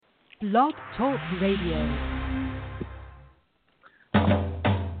Blog Talk Radio.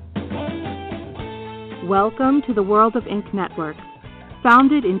 Welcome to the World of Ink Network,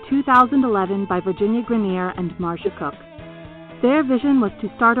 founded in 2011 by Virginia Grenier and Marsha Cook. Their vision was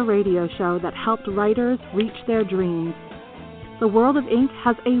to start a radio show that helped writers reach their dreams. The World of Ink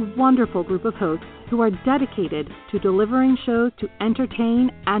has a wonderful group of hosts who are dedicated to delivering shows to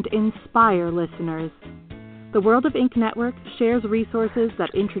entertain and inspire listeners. The World of Ink Network shares resources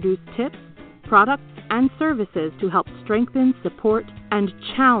that introduce tips, products, and services to help strengthen, support, and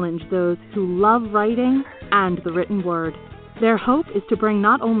challenge those who love writing and the written word. Their hope is to bring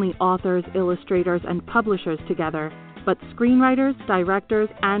not only authors, illustrators, and publishers together, but screenwriters, directors,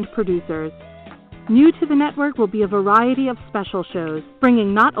 and producers. New to the network will be a variety of special shows,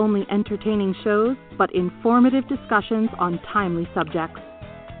 bringing not only entertaining shows, but informative discussions on timely subjects.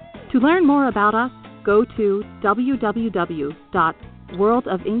 To learn more about us, go to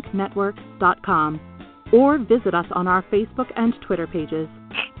www.worldofinknetwork.com or visit us on our Facebook and Twitter pages.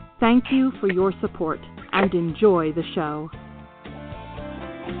 Thank you for your support and enjoy the show.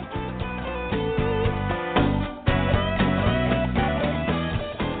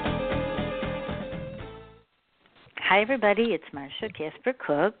 Hi, everybody. It's Marsha, Casper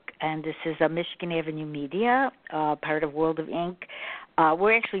Cook, and this is Michigan Avenue Media, part of World of Ink.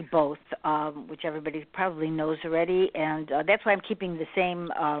 We're actually both, which everybody probably knows already, and that's why I'm keeping the same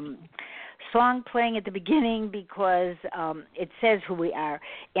song playing at the beginning because it says who we are.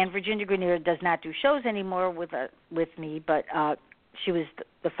 And Virginia Grenier does not do shows anymore with me, but she was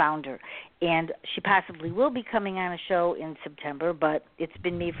the founder. And she possibly will be coming on a show in September, but it's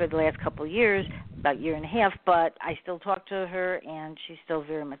been me for the last couple of years, about a year and a half, but I still talk to her, and she's still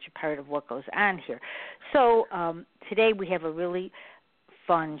very much a part of what goes on here. So today we have a really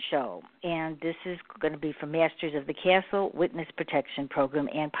fun show, and this is going to be for Masters of the Castle Witness Protection Program.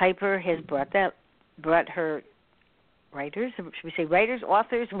 And Piper has brought her writers, should we say writers,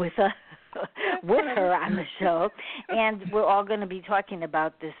 authors, with her on the show, and we're all going to be talking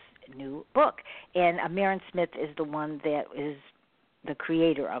about this new book. And Maren Smith is the one that is the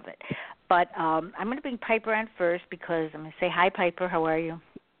creator of it. But I'm going to bring Piper on first because I'm going to say, hi, Piper, how are you?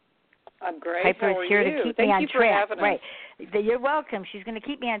 I'm great. Piper is here to keep me on track. Right. You're welcome. She's going to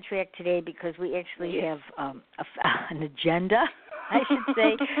keep me on track today because we actually have an agenda, I should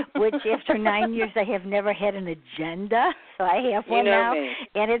say, which after 9 years I have never had an agenda. So I have one now,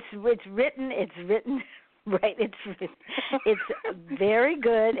 and it's written. Right, it's very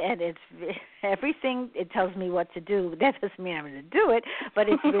good, and it's everything. It tells me what to do. That doesn't mean I'm going to do it, but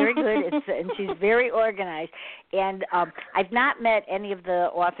it's very good. And she's very organized. And I've not met any of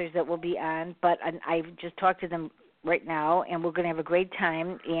the authors that will be on, but I've just talked to them right now, and we're going to have a great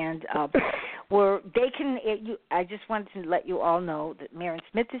time. And I just wanted to let you all know that Maren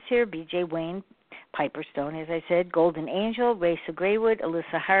Smith is here, B.J. Wayne, Piper Stone, as I said, Golden Angel, Raisa Graywood,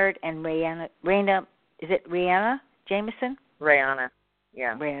 Alyssa Hart, and Raina. Is it Rihanna Jameson? Rihanna,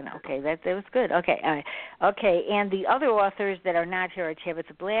 yeah. Rihanna, okay, that was good. Okay, okay, and the other authors that are not here are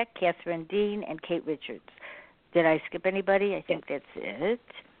Tabitha Black, Catherine Dean, and Kate Richards. Did I skip anybody? I think that's it.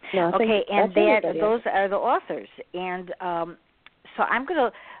 No, okay, and those are the authors. And so I'm going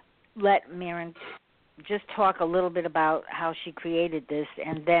to let Maren just talk a little bit about how she created this,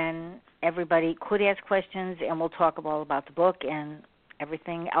 and then everybody could ask questions, and we'll talk all about the book and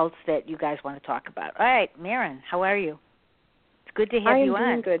everything else that you guys want to talk about. All right, Maren, how are you? It's good to have you on.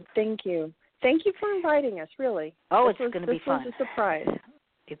 I am doing good. Thank you. Thank you for inviting us, really. Oh, it's going to be fun. This was a surprise.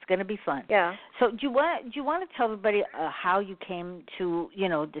 It's going to be fun. Yeah. So do you want to tell everybody how you came to,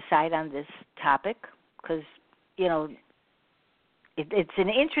 decide on this topic? Because, it's an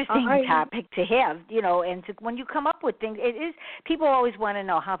interesting topic to have, and when you come up with things, it is, people always want to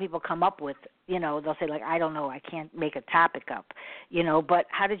know how people come up with, they'll say, like, I don't know, I can't make a topic up, but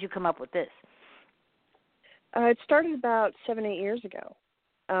how did you come up with this? It started about 7-8 years ago,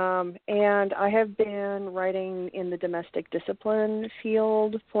 and I have been writing in the domestic discipline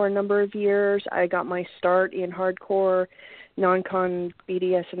field for a number of years. I got my start in hardcore non-con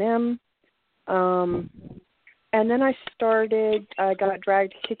BDSM, and then I got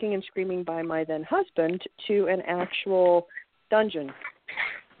dragged kicking and screaming by my then husband to an actual dungeon.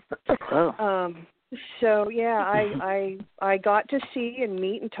 Oh. So yeah, I got to see and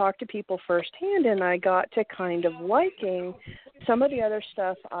meet and talk to people firsthand, and I got to kind of liking some of the other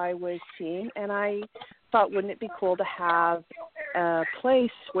stuff I was seeing, and I thought, wouldn't it be cool to have a place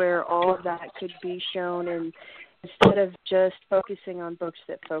where all of that could be shown, and instead of just focusing on books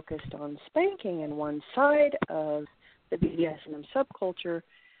that focused on spanking and one side of the BDSM subculture,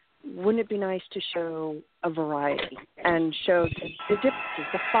 wouldn't it be nice to show a variety and show the differences,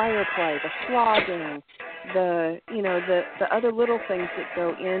 the fire play, the flogging, the other little things that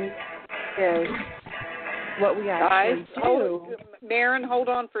go in is what we actually do. Maren, hold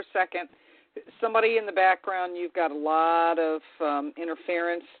on for a second. Somebody in the background, you've got a lot of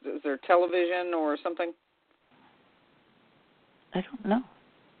interference. Is there television or something? I don't know.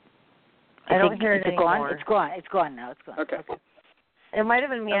 I don't hear it anymore. It's gone. It's gone now. It's gone. Okay. It might have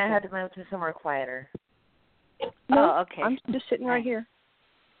been me. I had to move to somewhere quieter. No, okay. I'm just sitting right here.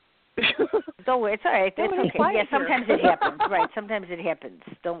 Don't worry. It's all right. It's okay. Yeah, sometimes it happens. Right. Sometimes it happens.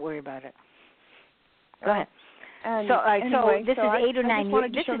 Don't worry about it. Go ahead. So this is 8 or 9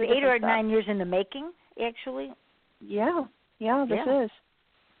 years. This is 8 or 9 years in the making, actually. Yeah.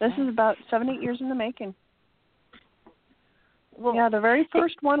 This is about 7, 8 years in the making. Well, yeah, the very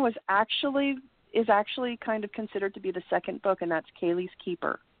first one is actually kind of considered to be the second book, and that's Kaylee's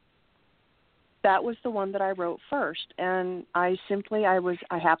Keeper. That was the one that I wrote first, and I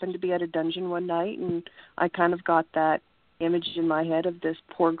happened to be at a dungeon one night, and I kind of got that image in my head of this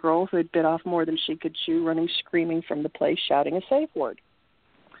poor girl who had bit off more than she could chew, running screaming from the place, shouting a safe word.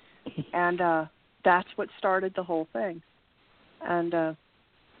 And that's what started the whole thing. And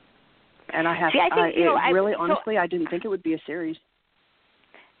I have honestly, I didn't think it would be a series.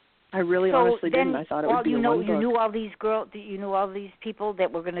 I really honestly didn't. I thought it would be one book. You knew all these girls. You knew all these people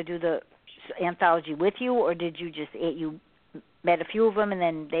that were going to do the anthology with you, or did you met a few of them and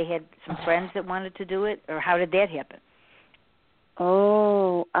then they had some friends that wanted to do it, or how did that happen?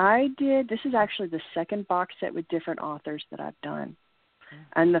 Oh, I did. This is actually the second box set with different authors that I've done,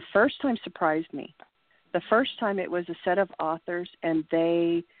 and the first time surprised me. The first time it was a set of authors, and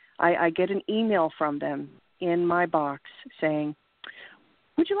I get an email from them in my box saying,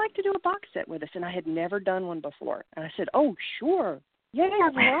 would you like to do a box set with us? And I had never done one before. And I said, oh, sure. Yeah,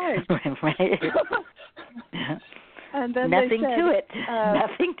 I've arrived. Right. And then Nothing they said, to it.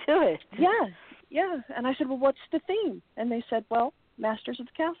 Nothing to it. Yeah. And I said, well, what's the theme? And they said, well, Masters of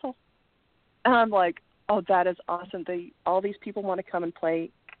the Castle. And I'm like, oh, that is awesome. All these people want to come and play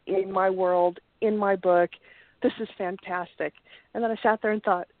in my world, in my book. This is fantastic. And then I sat there and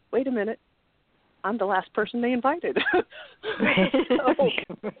thought, wait a minute. I'm the last person they invited.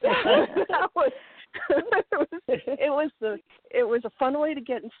 It was a fun way to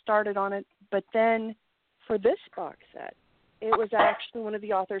get started on it. But then for this box set, it was actually one of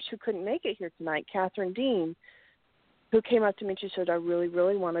the authors who couldn't make it here tonight, Catherine Dean, who came up to me and she said, I really,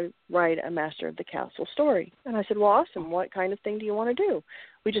 really want to write a Master of the Castle story. And I said, well, awesome. What kind of thing do you want to do?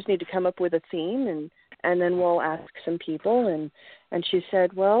 We just need to come up with a theme and then we'll ask some people. And she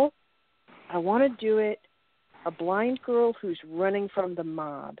said, well, I want to do it a blind girl who's running from the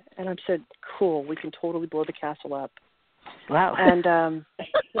mob. And I said, cool, we can totally blow the castle up. Wow. And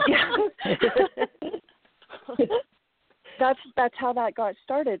that's how that got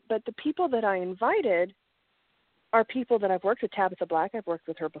started. But the people that I invited are people that I've worked with. Tabitha Black, I've worked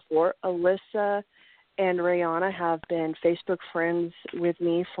with her before. Alyssa and Rayana have been Facebook friends with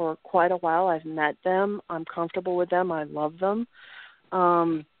me for quite a while. I've met them. I'm comfortable with them. I love them.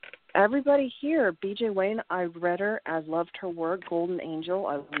 Everybody here, BJ Wayne, I read her. I loved her work. Golden Angel,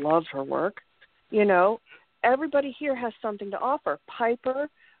 I loved her work. Everybody here has something to offer. Piper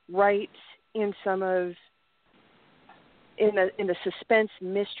writes in the suspense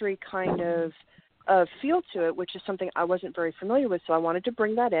mystery kind of feel to it, which is something I wasn't very familiar with, so I wanted to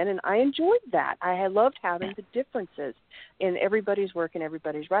bring that in, and I enjoyed that. I loved having the differences in everybody's work and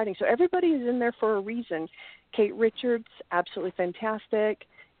everybody's writing. So everybody is in there for a reason. Kate Richards, absolutely fantastic.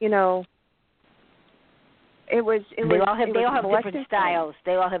 They all have different styles.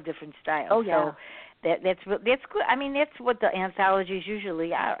 They all have different styles. Oh yeah. So that's good. I mean, that's what the anthologies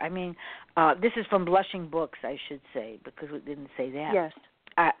usually are. I mean, this is from Blushing Books, I should say, because we didn't say that. Yes.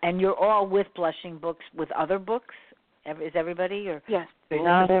 And you're all with Blushing Books with other books. Is everybody or? Yes.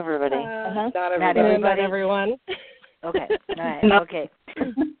 Not everybody. Not everybody. Not everyone. Okay. All right. Okay.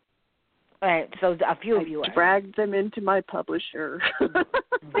 All right, so a few of you are. Dragged them into my publisher.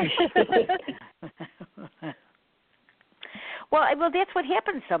 Well, that's what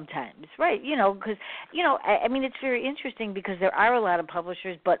happens sometimes, right? Because I mean, it's very interesting because there are a lot of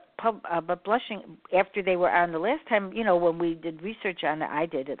publishers, but Blushing, after they were on the last time, when we did research on it, I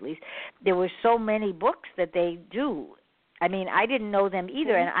did at least, there were so many books that they do. I mean, I didn't know them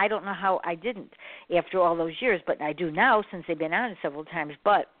either, and I don't know how I didn't after all those years, but I do now since they've been on it several times.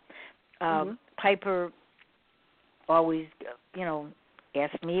 But Piper always,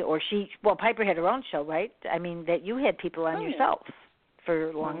 asked me, or Piper had her own show, right? I mean, that you had people on yourself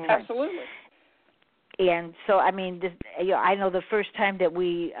for a long time. Absolutely. And so, I mean, this, I know the first time that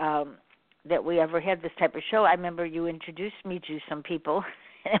we ever had this type of show, I remember you introduced me to some people,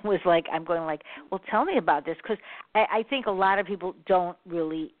 and it was like, I'm going like, well, tell me about this, because I think a lot of people don't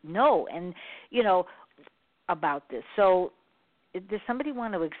really know, and, about this. So does somebody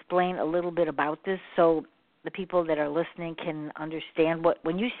want to explain a little bit about this so the people that are listening can understand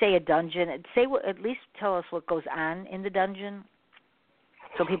when you say a dungeon, at least tell us what goes on in the dungeon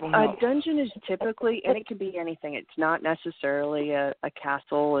so people know. A dungeon is typically, and it can be anything. It's not necessarily a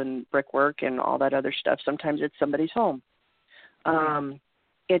castle and brickwork and all that other stuff. Sometimes it's somebody's home.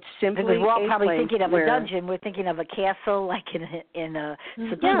 It's simply because we're all probably thinking of a dungeon. We're thinking of a castle, like in a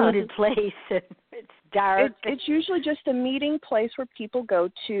secluded place, and it's dark. It's usually just a meeting place where people go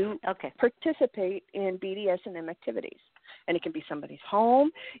to participate in BDSM activities, and it can be somebody's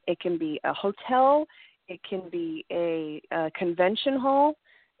home, it can be a hotel, it can be a convention hall.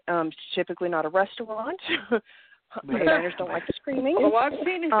 Typically not a restaurant. Designers don't like the screaming. Oh, I've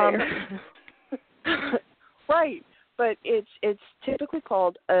seen it there. Right. But it's typically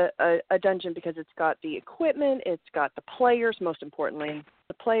called a dungeon because it's got the equipment, it's got the players, most importantly,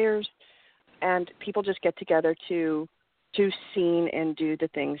 the players, and people just get together to scene and do the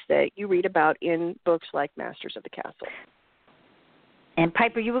things that you read about in books like Masters of the Castle. And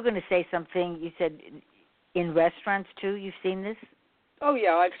Piper, you were going to say something. You said in restaurants too. You've seen this? Oh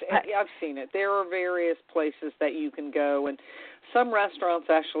yeah, I've seen it. There are various places that you can go, and some restaurants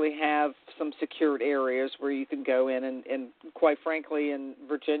actually have some secured areas where you can go in. And quite frankly, in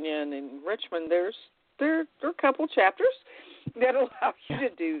Virginia and in Richmond, there are a couple chapters that allow you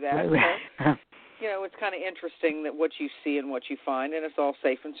to do that. So, it's kind of interesting that what you see and what you find, and it's all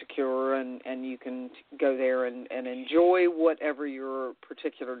safe and secure, and you can go there and enjoy whatever your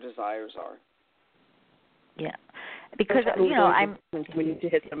particular desires are. Yeah, because we need to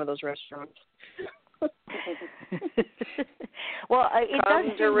hit some of those restaurants. Well, it does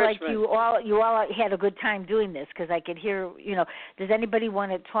seem like you all had a good time doing this, because I could hear. Does anybody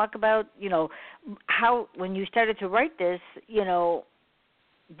want to talk about how when you started to write this?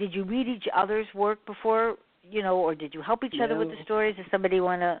 Did you read each other's work before? Or did you help each other with the stories? Does somebody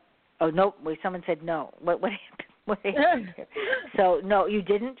want to? Oh no! Wait, someone said no. What happened? So, no, you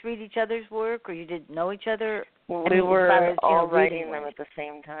didn't read each other's work, or you didn't know each other? Well, we were all writing them at the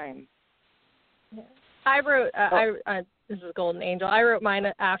same time. Yeah. I wrote, this is Golden Angel, I wrote mine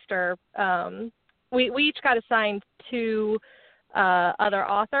after, we each got assigned 2 other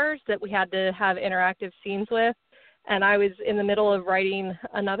authors that we had to have interactive scenes with, and I was in the middle of writing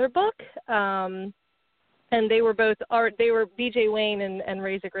another book, and they were B.J. Wayne and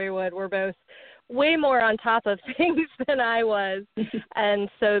Reza Graywood were both way more on top of things than I was. And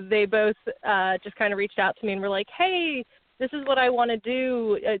so they both just kind of reached out to me and were like, hey, this is what I want to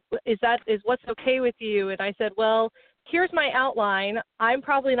do. Is what's okay with you? And I said, well, here's my outline. I'm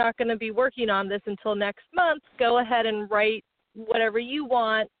probably not going to be working on this until next month. Go ahead and write whatever you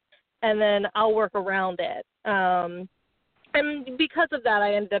want, and then I'll work around it. And because of that,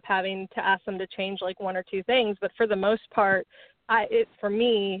 I ended up having to ask them to change like 1 or 2 things. But for the most part, for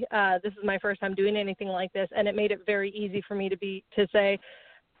me, this is my first time doing anything like this, and it made it very easy for me to say,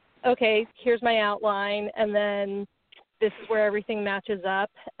 okay, here's my outline, and then this is where everything matches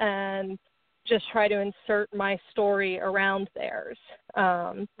up, and just try to insert my story around theirs,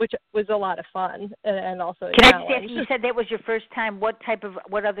 which was a lot of fun and also a challenge. Can I just ask, you said that was your first time. What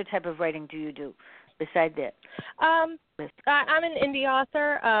other type of writing do you do besides that? I'm an indie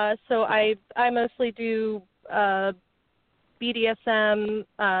author, so I mostly do BDSM,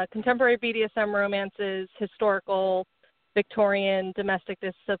 contemporary BDSM romances, historical, Victorian, domestic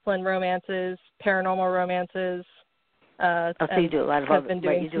discipline romances, paranormal romances. So you do a lot of been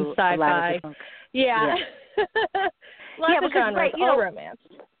doing some sci-fi. Yeah. Lots of genres, all romance.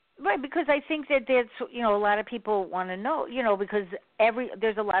 Right, because I think that's a lot of people want to know, because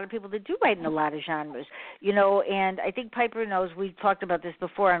there's a lot of people that do write in a lot of genres, and I think Piper knows, we've talked about this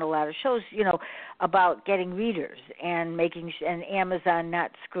before on a lot of shows, about getting readers and and Amazon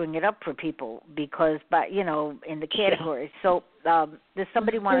not screwing it up for people because, in the categories. So does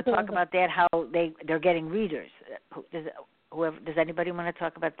somebody want to talk about that, how they're getting readers? Does anybody want to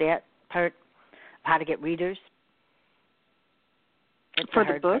talk about that part, how to get readers? For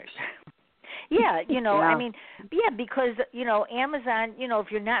the books? Yeah, I mean, because, Amazon,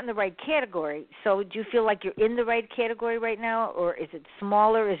 if you're not in the right category, so do you feel like you're in the right category right now, or is it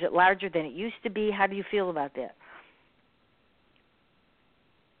smaller? Is it larger than it used to be? How do you feel about that?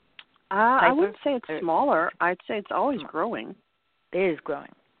 I wouldn't say it's smaller. I'd say it's always growing. It is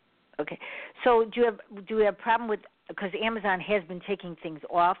growing. Okay. So do you have a problem with, because Amazon has been taking things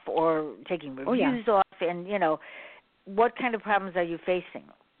off or taking reviews off And, what kind of problems are you facing?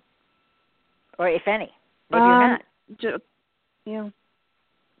 Or if any? Maybe you're not. Yeah.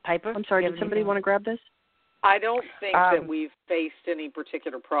 Piper? I'm sorry, did somebody want to grab this? I don't think that we've faced any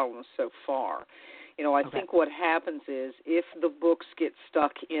particular problems so far. I think what happens is if the books get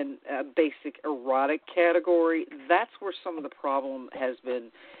stuck in a basic erotic category, that's where some of the problem has been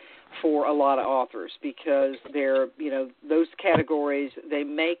for a lot of authors, because they're, those categories, they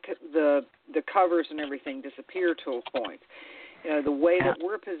make the covers and everything disappear to a point. The way that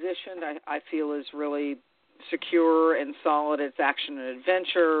we're positioned, I feel, is really secure and solid. It's action and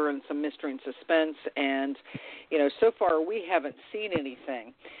adventure and some mystery and suspense, and so far we haven't seen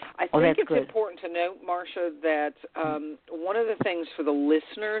anything. I think it's important to note, Marsha, that one of the things for the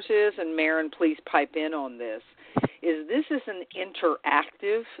listeners is, and Maren, please pipe in on this is an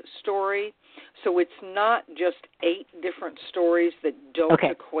interactive story, so it's not just 8 different stories that don't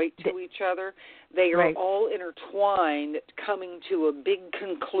equate to each other. They are all intertwined, coming to a big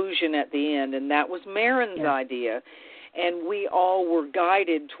conclusion at the end, and that was Maren's idea. And we all were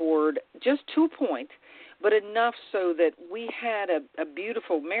guided toward just to a point, but enough so that we had a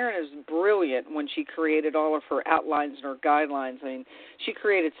beautiful, Maren is brilliant when she created all of her outlines and her guidelines. I mean, she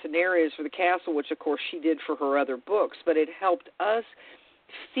created scenarios for the castle, which, of course, she did for her other books, but it helped us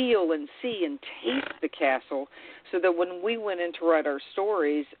feel and see and taste the castle so that when we went in to write our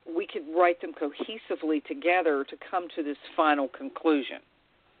stories, we could write them cohesively together to come to this final conclusion.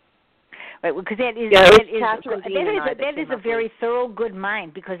 Right, because that is a very thorough, good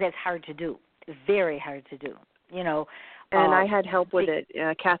mind, because that's hard to do. It's very hard to do, And I had help with it.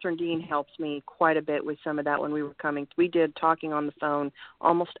 Catherine Dean helped me quite a bit with some of that when we were coming. We did talking on the phone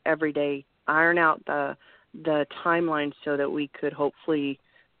almost every day, iron out the timeline so that we could hopefully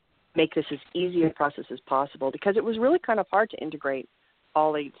make this as easy a process as possible, because it was really kind of hard to integrate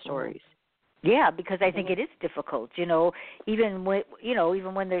all 8 stories. Yeah, because I think it is difficult. Even when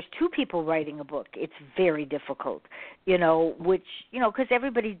there's 2 people writing a book, it's very difficult. Because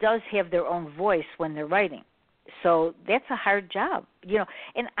everybody does have their own voice when they're writing. So that's a hard job.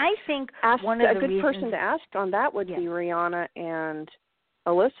 And I think a good person to ask on that would be Rihanna and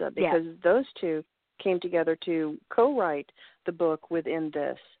Alyssa, because those 2 came together to co-write the book within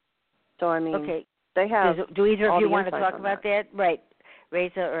this. So, I mean, they have. Do either of you want to talk about that? Right.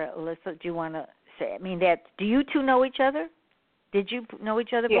 Reza or Alyssa, do you want to say? I mean, do you 2 know each other? Did you know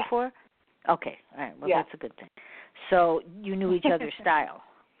each other before? Okay. All right. Well, that's a good thing. So you knew each other's style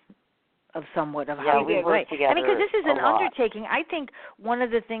of somewhat of how we work together. I mean, because this is an undertaking. I think one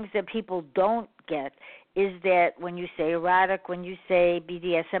of the things that people don't get is that when you say erotic, when you say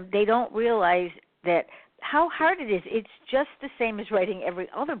BDSM, they don't realize that how hard it is. It's just the same as writing every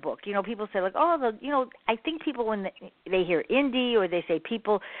other book. People say like, I think people when they hear indie or they say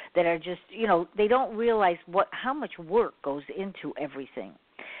people that are just, they don't realize how much work goes into everything.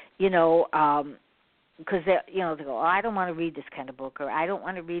 Because they go, I don't want to read this kind of book, or I don't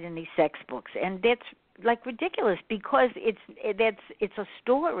want to read any sex books, and that's like ridiculous because it's a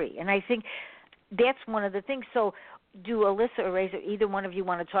story, and I think that's one of the things. So, do Alyssa or Reza, either one of you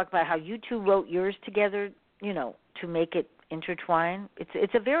want to talk about how you 2 wrote yours together, to make it intertwine?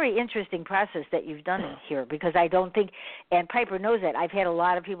 It's a very interesting process that you've done here, because I don't think, and Piper knows that, I've had a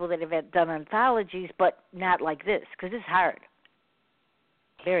lot of people that have done anthologies, but not like this, because it's hard.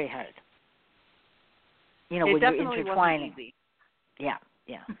 Very hard. When you're intertwining. Easy. Yeah.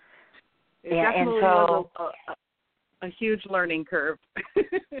 It definitely was a huge learning curve.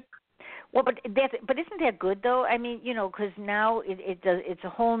 Well, but isn't that good though? I mean, because now it's a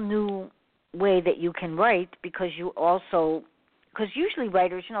whole new way that you can write, because usually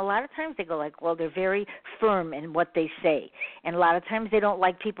writers, a lot of times they go like, well, they're very firm in what they say, and a lot of times they don't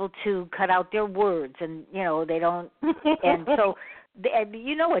like people to cut out their words, and they don't, and so.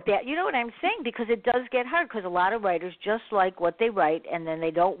 You know what I'm saying, because it does get hard, because a lot of writers just like what they write, and then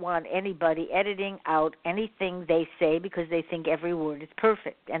they don't want anybody editing out anything they say because they think every word is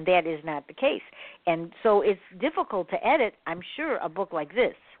perfect, and that is not the case. And so it's difficult to edit, I'm sure, a book like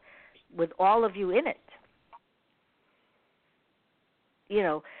this with all of you in it.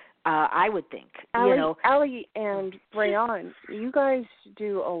 I would think. Allie and Rayon, you guys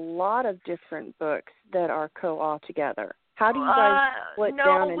do a lot of different books that are co-authored together. How do you guys split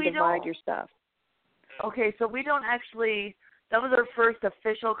down and divide your stuff? Okay, so we don't actually, that was our first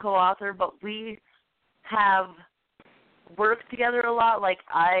official co-author, but we have worked together a lot. Like,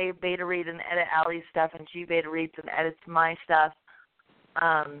 I beta read and edit Allie's stuff, and she beta reads and edits my stuff.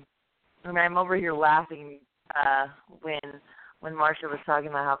 I'm over here laughing when Marsha was talking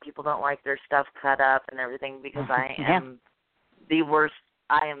about how people don't like their stuff cut up and everything, because I am the worst.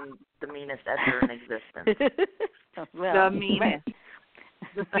 I am the meanest editor in existence. Well, the meanest.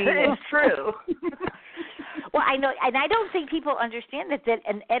 It's true. Well, I know, and I don't think people understand that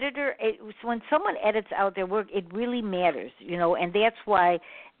an editor, when someone edits out their work, it really matters, and that's why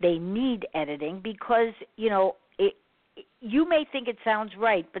they need editing because, you may think it sounds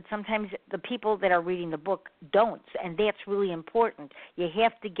right, but sometimes the people that are reading the book don't, and that's really important. You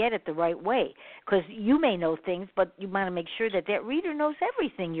have to get it the right way because you may know things, but you want to make sure that reader knows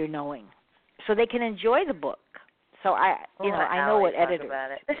everything you're knowing so they can enjoy the book. So I know what editors.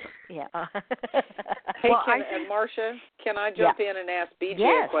 About it. Yeah. Hey, and Marsha, can I jump in and ask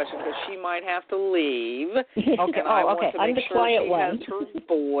BJ a question because she might have to leave. Okay. And I want to make sure she has her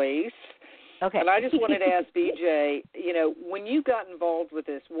voice. Okay. And I just wanted to ask BJ, when you got involved with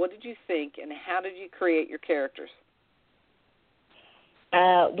this, what did you think, and how did you create your characters?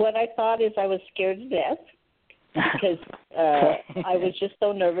 What I thought is I was scared to death because I was just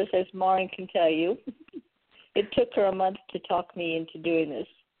so nervous, as Maureen can tell you. It took her a month to talk me into doing this.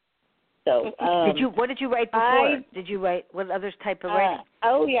 So, what did you write before? Did you write what other type of writing?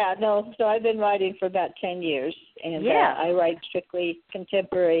 So I've been writing for about 10 years, and I write strictly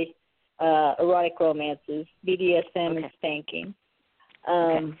contemporary erotic romances, BDSM and spanking.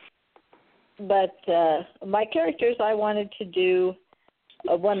 But my characters, I wanted to do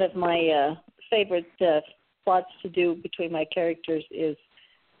one of my favorite plots to do between my characters is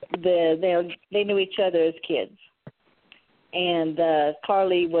they knew each other as kids, and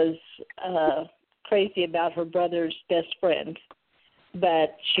Carly was crazy about her brother's best friend,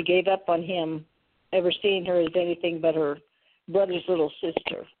 but she gave up on him ever seeing her as anything but her brother's little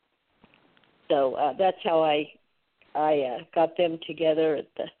sister. So that's how I got them together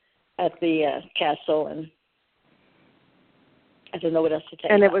at the castle, and I don't know what else to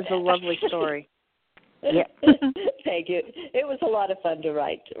tell you. And it was a lovely story. Yeah. Thank you. It was a lot of fun to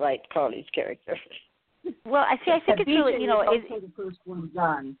write Carly's character. Well, I think it's really, was also the first one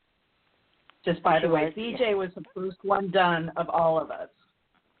done. Just by the way, BJ was the first one done of all of us.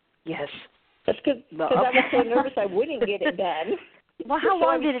 Yes. That's because I was so nervous I wouldn't get it done. Well, how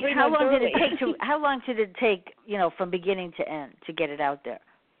long did it take, from beginning to end to get it out there?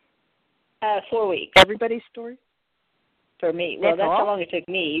 4 weeks. Everybody's story? For me. Well, that's how long it took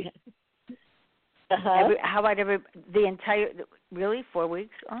me. How about the entire? Really, 4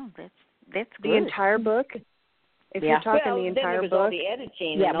 weeks? Oh, that's good. The entire book. If you're talking the entire then there was book, all the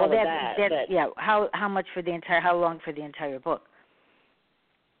editing and all of that. How much for the entire? How long for the entire book?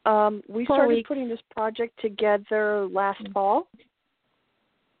 We started putting this project together last fall.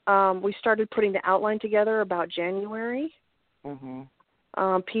 We started putting the outline together about January. Mm-hmm.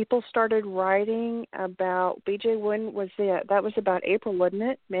 People started writing about BJ. When was that? That was about April, wasn't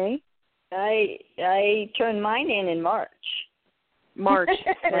it? May. I turned mine in March.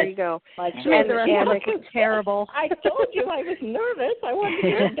 There you go. And the rest of it was terrible. I told you I was nervous. I wanted to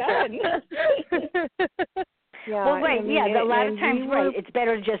get it done. Yeah. Well, right. A lot of times, it's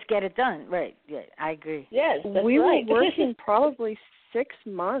better to just get it done. Right. Yeah, I agree. Yes, that's we right. were working probably 6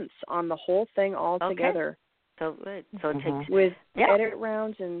 months on the whole thing all together. So it takes with edit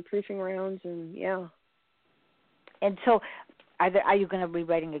rounds and proofing rounds and And so, are you going to be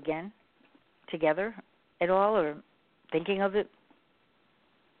writing again together at all, or thinking of it?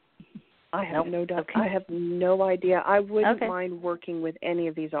 I have no doubt. Okay. I have no idea. I wouldn't mind working with any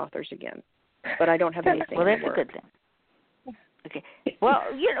of these authors again, but I don't have anything. Well, that's a good thing. Okay. Well,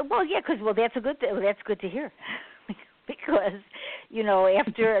 that's a good thing. Well, that's good to hear. Because,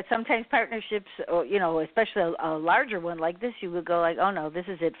 after sometimes partnerships, or, especially a larger one like this, you would go like, oh, no, this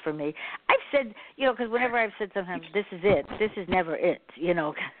is it for me. I've said, because whenever I've said sometimes, this is it, this is never it,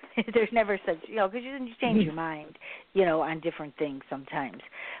 There's never such, because you change your mind, on different things sometimes.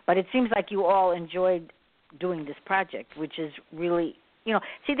 But it seems like you all enjoyed doing this project, which is really,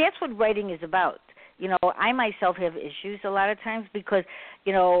 see, that's what writing is about. I myself have issues a lot of times because,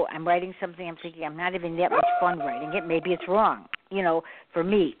 I'm writing something, I'm thinking I'm not having that much fun writing it. Maybe it's wrong, for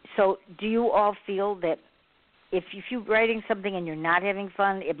me. So do you all feel that if you're writing something and you're not having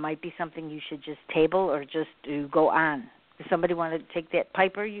fun, it might be something you should just table or just go on? Does somebody want to take that?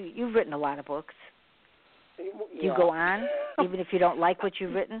 Piper, you've written a lot of books. Do you go on, even if you don't like what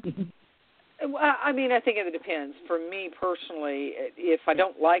you've written? Well, I think it depends. For me personally, if I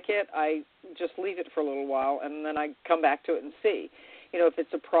don't like it, I just leave it for a little while, and then I come back to it and see. If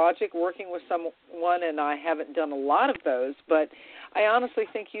it's a project working with someone, and I haven't done a lot of those, but I honestly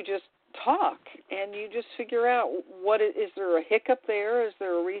think you just talk, and you just figure out is there a hiccup there? Is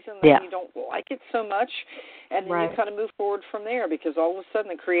there a reason that you don't like it so much? And then you kind of move forward from there, because all of a sudden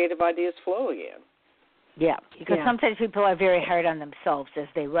the creative ideas flow again. Yeah, because sometimes people are very hard on themselves as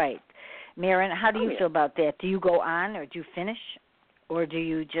they write. Maren, how do you feel about that? Do you go on, or do you finish, or do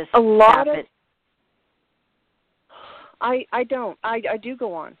you just stop it? I don't. I do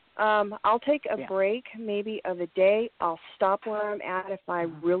go on. I'll take a break, maybe of a day. I'll stop where I'm at. If I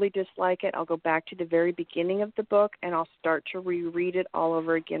really dislike it, I'll go back to the very beginning of the book, and I'll start to reread it all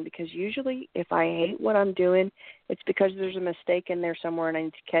over again, because usually if I hate what I'm doing, it's because there's a mistake in there somewhere, and I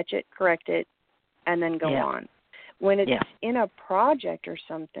need to catch it, correct it, and then go on. When it's in a project or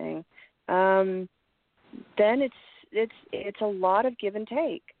something, then it's a lot of give and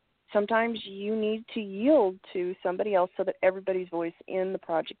take. Sometimes you need to yield to somebody else so that everybody's voice in the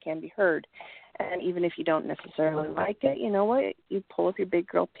project can be heard. And even if you don't necessarily like it, you know what? You pull up your big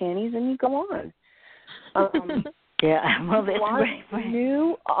girl panties and you go on. Well, that's right.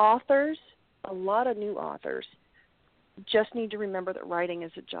 A lot of new authors just need to remember that writing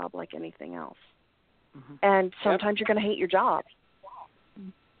is a job like anything else. Mm-hmm. And sometimes you're going to hate your job.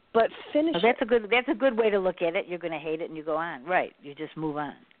 But finish it. That's a good way to look at it. You're going to hate it and you go on. Right. You just move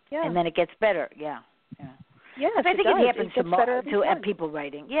on. Yeah. And then it gets better. Yeah. Yes, I think it happens to people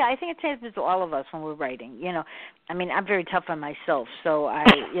writing. Yeah, I think it happens to all of us when we're writing. You know, I mean, I'm very tough on myself, so I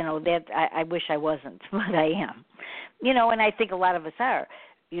wish I wasn't, but I am. You know, and I think a lot of us are.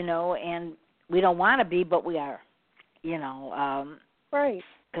 You know, and we don't want to be, but we are. You know, right?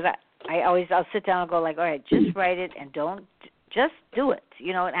 Because I'll sit down and go like, all right, just write it and don't. Just do it,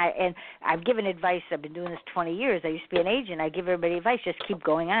 you know. And I've given advice. I've been doing this 20 years. I used to be an agent. I give everybody advice. Just keep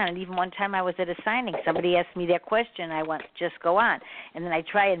going on. And even one time I was at a signing. Somebody asked me that question. I went, just go on. And then I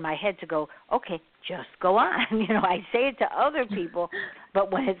try in my head to go, okay, just go on. You know, I say it to other people,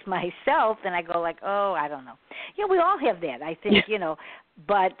 but when it's myself, then I go like, oh, I don't know. Yeah, we all have that, I think, you know.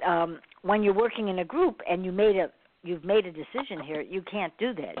 But when you're working in a group and you've made a decision here, you can't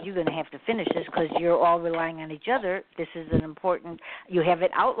do that. You're going to have to finish this because you're all relying on each other. This is you have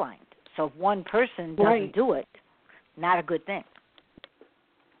it outlined. So if one person doesn't do it, not a good thing.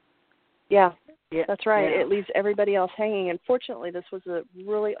 Yeah, that's right. Yeah. It leaves everybody else hanging. And fortunately, this was a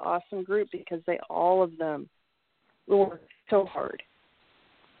really awesome group because all of them worked so hard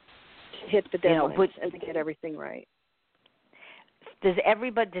to hit the deadlines and to get everything right. Does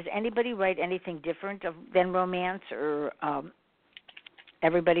anybody write anything different than romance, or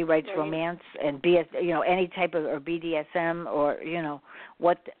everybody writes romance and any type of or BDSM or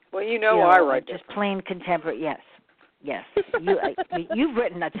what? Well, I write just plain contemporary. Yes. You've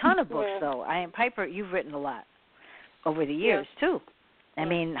written a ton of books, though. Piper, you've written a lot over the years too. I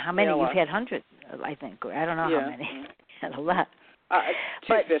mean, how many? You've had hundreds, I think. I don't know how many. Had a lot.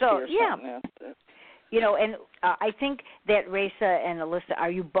 250 or something. You know, and I think that Raisa and Alyssa, are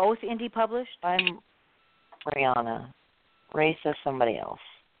you both indie published? I'm Rihanna. Raisa's somebody else.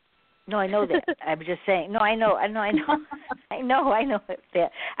 No, I know that. I'm just saying. No, I know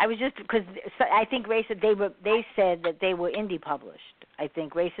that. I was just because I think Raisa they said that they were indie published. I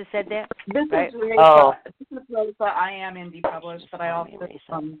think Raisa said that. This right? is Raisa. This is Raisa. I am indie published, but I also do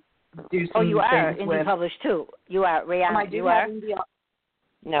some. Oh, you are indie published too. You are Rihanna. I do you have are. Indie.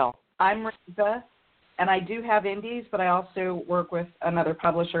 No, I'm Raisa. And I do have indies, but I also work with another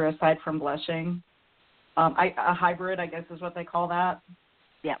publisher aside from Blushing. A hybrid, I guess, is what they call that.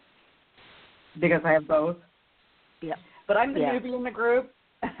 Yeah. Because I have both. Yeah. But I'm the newbie in the group.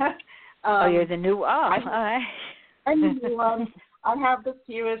 You're the new. All right. I'm the new one. I have the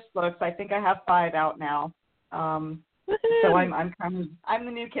fewest books. I think I have 5 out now. So I'm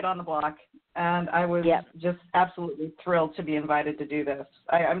the new kid on the block, and I was just absolutely thrilled to be invited to do this.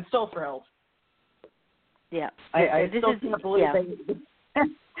 I'm still thrilled. Yeah, I still can't believe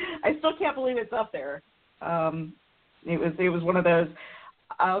I still can't believe it's up there. It was one of those.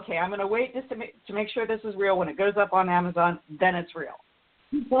 Okay, I'm going to wait just to make sure this is real. When it goes up on Amazon, then it's real.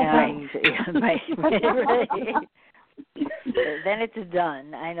 Right. Then it's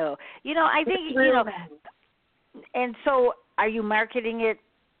done. I know. I think And so, are you marketing it?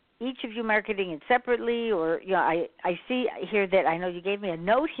 Each of you marketing it separately, or I see here that I know you gave me a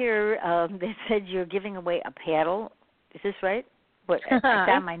note here that said you're giving away a paddle. Is this right? It's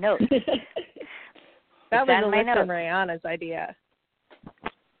on my note. That was Alyssa and Rihanna's idea.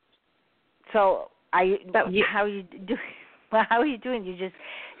 So how are you doing? Well, how are you doing?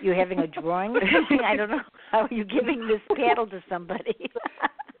 You're having a drawing or something? I don't know. How are you giving this paddle to somebody?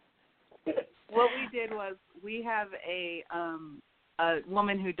 What we did was we have a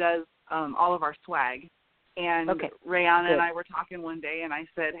woman who does all of our swag, and Rihanna and I were talking one day, and I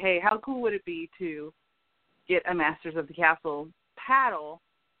said, hey, how cool would it be to get a Masters of the Castle paddle?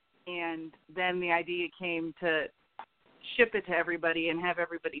 And then the idea came to ship it to everybody and have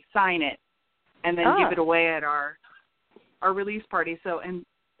everybody sign it. and then give it away at our release party. So, and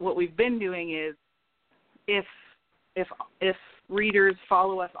what we've been doing is, if readers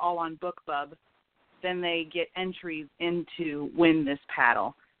follow us all on BookBub, then they get entries into win this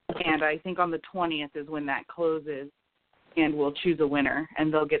paddle. And I think on the 20th is when that closes, and we'll choose a winner,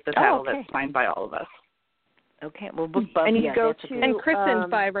 and they'll get the paddle that's signed by all of us. Okay, well, BookBub. And you go to and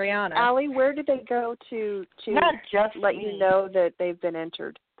christened by Brianna. Allie, where did they go to Not just let you know that they've been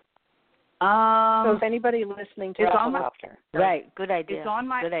entered? So if anybody listening to it's on my right, good idea. It's on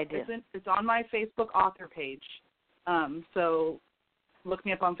my good idea. It's on my Facebook author page. So look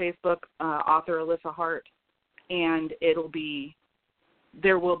me up on Facebook, author Alyssa Hart, and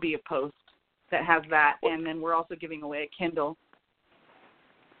there will be a post that has that, and then we're also giving away a Kindle.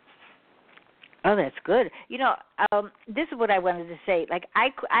 Oh, that's good. You know, this is what I wanted to say. Like,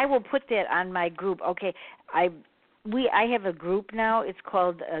 I will put that on my group. Okay, I have a group now. It's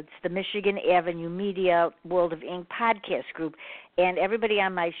called it's the Michigan Avenue Media World of Ink podcast group, and everybody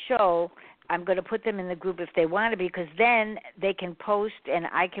on my show, I'm going to put them in the group if they want to, because then they can post and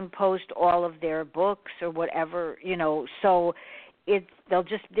I can post all of their books or whatever. You know, so they're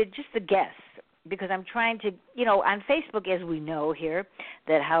just the guests. Because I'm trying to, you know, on Facebook, as we know here,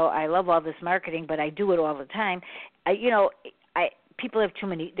 that how I love all this marketing, but I do it all the time. People have too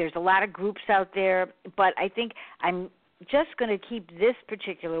many. There's a lot of groups out there, but I think I'm just going to keep this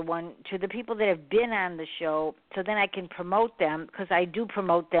particular one to the people that have been on the show, so then I can promote them, because I do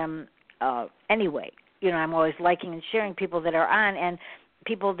promote them anyway. You know, I'm always liking and sharing people that are on, and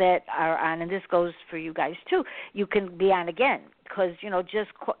people that are on, and this goes for you guys too, you can be on again. Because, you know, just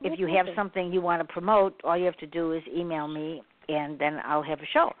if you have something you want to promote, all you have to do is email me, and then I'll have a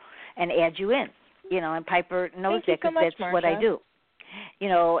show and add you in. You know, and Piper knows that because that's Marsha. what I do. You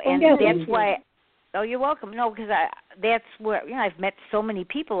know, and that's why. Oh, you're welcome. No, because that's where, you know, I've met so many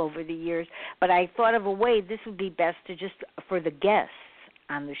people over the years, but I thought of a way this would be best to just for the guests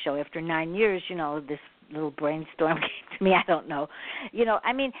on the show. After 9 years, you know, this little brainstorm came to me. I don't know. You know,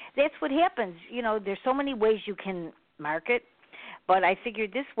 I mean, that's what happens. You know, there's so many ways you can market. But I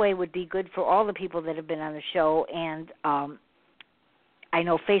figured this way would be good for all the people that have been on the show, and I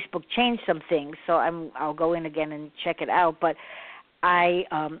know Facebook changed some things, so I'll go in again and check it out. But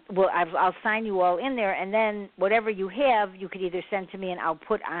I'll sign you all in there, and then whatever you have, you could either send to me, and I'll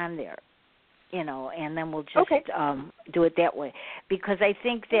put on there, you know, and then we'll just do it that way. Because I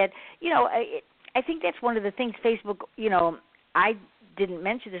think that, you know, I think that's one of the things Facebook, you know, I didn't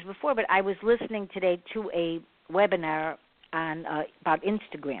mention this before, but I was listening today to a webinar on about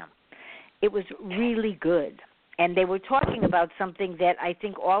Instagram. It was really good, and they were talking about something that I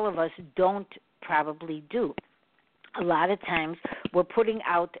think all of us don't probably do. A lot of times we're putting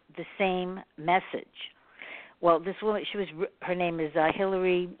out the same message. Well, this woman, her name is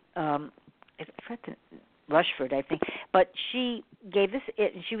Hillary Rushford, I think, but she gave this.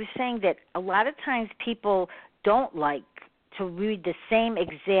 She was saying that a lot of times people don't like to read the same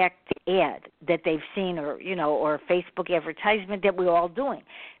exact ad that they've seen, or, you know, or Facebook advertisement that we're all doing.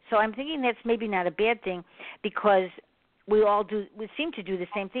 So I'm thinking that's maybe not a bad thing, because we seem to do the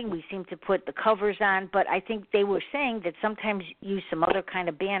same thing. We seem to put the covers on, but I think they were saying that sometimes use some other kind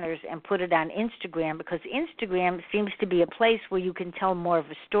of banners and put it on Instagram, because Instagram seems to be a place where you can tell more of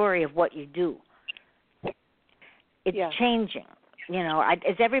a story of what you do. It's changing. You know,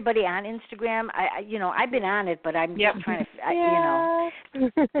 is everybody on Instagram? You know, I've been on it, but I'm just trying to, you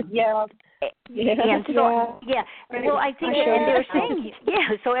know. And so, well, I think, and they're saying,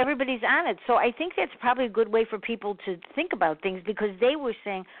 so everybody's on it. So I think that's probably a good way for people to think about things, because they were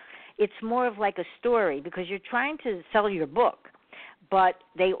saying it's more of like a story, because you're trying to sell your book, but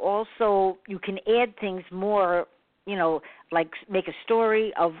they also, you can add things more, you know, like make a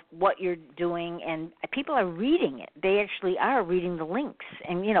story of what you're doing, and people are reading it. They actually are reading the links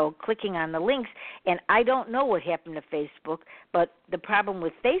and, you know, clicking on the links. And I don't know what happened to Facebook, but the problem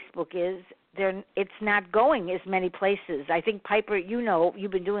with Facebook is it's not going as many places. I think, Piper, you know,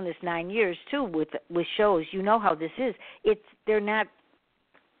 you've been doing this 9 years too with shows. You know how this is. They're not,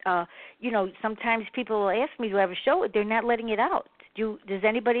 you know, sometimes people will ask me to have a show. They're not letting it out. Does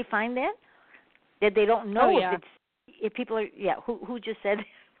anybody find that they don't know if people are, who just said,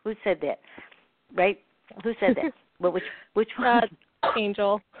 who said that, right? Who said that? Well, which one?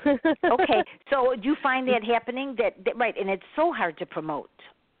 Angel. Okay, so do you find that happening? That right, and it's so hard to promote,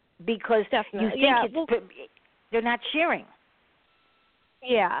 because definitely, you think they're not sharing.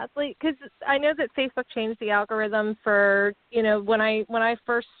 Yeah, like, because I know that Facebook changed the algorithm for, you know, when I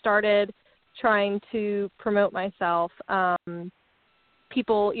first started trying to promote myself.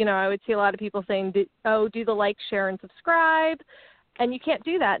 People, you know, I would see a lot of people saying, do the like, share, and subscribe. And you can't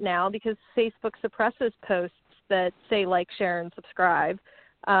do that now because Facebook suppresses posts that say like, share, and subscribe.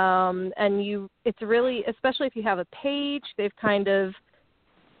 And it's really, especially if you have a page, they've kind of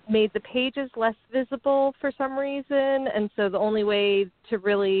made the pages less visible for some reason. And so the only way to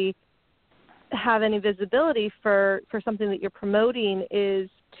really have any visibility for something that you're promoting is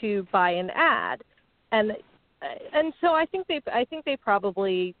to buy an ad. And so I think they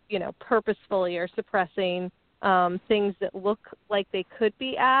probably, purposefully are suppressing things that look like they could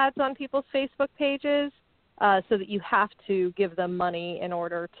be ads on people's Facebook pages, so that you have to give them money in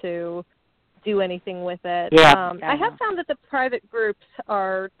order to do anything with it. Yeah, I have found that the private groups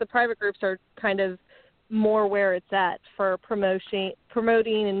are kind of more where it's at for promoting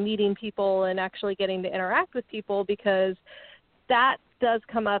and meeting people and actually getting to interact with people, because that does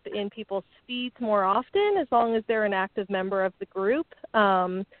come up in people's feeds more often as long as they're an active member of the group.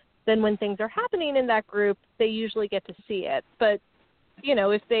 Then when things are happening in that group, they usually get to see it. But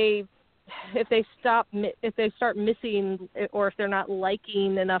if they start missing, or if they're not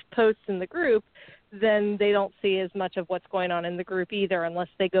liking enough posts in the group, then they don't see as much of what's going on in the group either, unless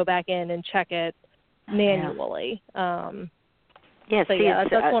they go back in and check it manually. That's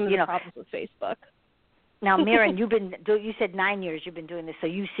one of the problems with Facebook. Now, Maren, you said 9 years you've been doing this, so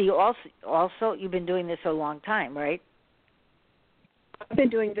you see also you've been doing this a long time, right? I've been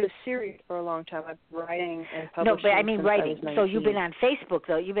doing this series for a long time. I've been writing and publishing. No, but I mean writing. So you've been on Facebook,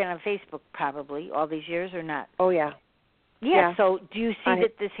 though. You've been on Facebook probably all these years, or not? Oh, yeah. Yeah, so do you see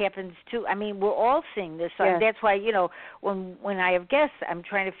that this happens too? I mean, we're all seeing this. So that's why, when I have guests, I'm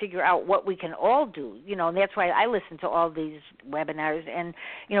trying to figure out what we can all do, and that's why I listen to all these webinars. And,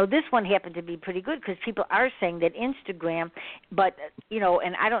 this one happened to be pretty good because people are saying that Instagram, but,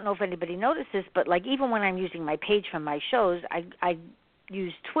 and I don't know if anybody noticed this, but, like, even when I'm using my page from my shows, I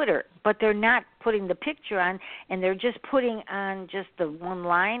use Twitter, but they're not putting the picture on, and they're just putting on just the one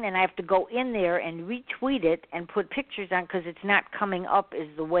line, and I have to go in there and retweet it and put pictures on because it's not coming up as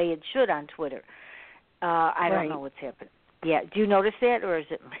the way it should on Twitter. I don't know what's happening. Yeah, do you notice that, or is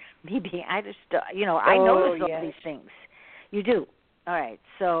it maybe I just, I notice all these things. You do? All right.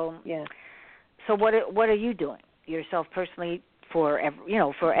 So, So what are you doing yourself personally for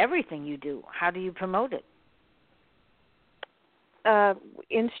everything you do? How do you promote it?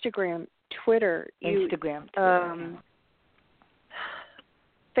 Instagram, Twitter.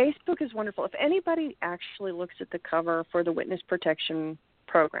 Facebook is wonderful. If anybody actually looks at the cover for the Witness Protection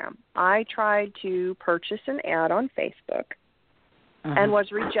Program, I tried to purchase an ad on Facebook and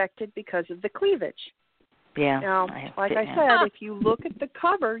was rejected because of the cleavage. Yeah. Now, like I said, if you look at the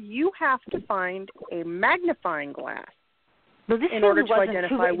cover, you have to find a magnifying glass in order to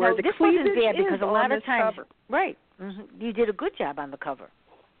identify where the cleavage is because a lot of times, cover. Right. Mm-hmm. You did a good job on the cover.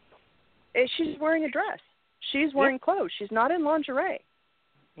 She's wearing a dress. She's wearing clothes. She's not in lingerie.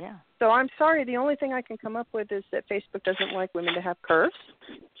 Yeah. So I'm sorry. The only thing I can come up with is that Facebook doesn't like women to have curves.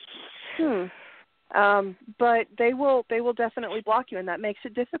 But they will definitely block you, and that makes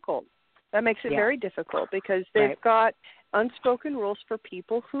it difficult. That makes it very difficult because they've got unspoken rules for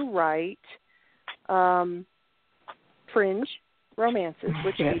people who write fringe romances,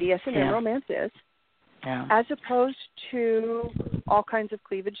 which BDSM romance is. Yeah. As opposed to all kinds of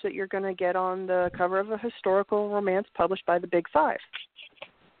cleavage that you're going to get on the cover of a historical romance published by the Big Five.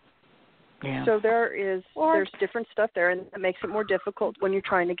 Yeah. So there's different stuff there, and it makes it more difficult when you're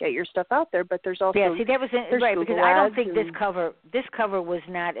trying to get your stuff out there. But there's also that was right because I don't think this cover was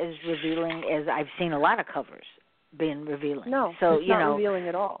not as revealing as I've seen a lot of covers being revealing. No, so it's not revealing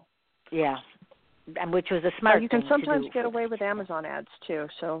at all. Yeah. Which was a smart thing. You can sometimes get away with Amazon ads too.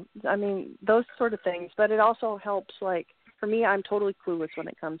 So I mean those sort of things, but it also helps. Like for me, I'm totally clueless when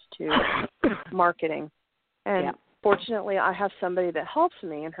it comes to marketing, and fortunately, I have somebody that helps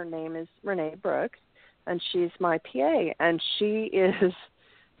me, and her name is Renee Brooks, and she's my PA, and she is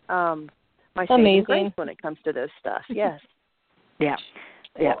my saving grace when it comes to this stuff. Yes. Yeah.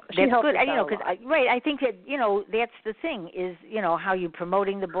 Yeah, that's good. Because I think that that's the thing is how you're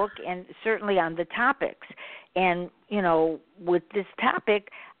promoting the book, and certainly on the topics, and with this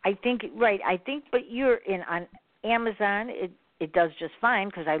topic, I think but you're on Amazon. It does just fine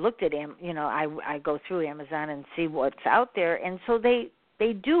because I looked at I go through Amazon and see what's out there, and so they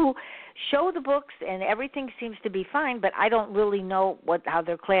do show the books and everything seems to be fine, but I don't really know how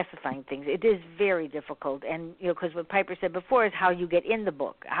they're classifying things. It is very difficult, and because what Piper said before is how you get in the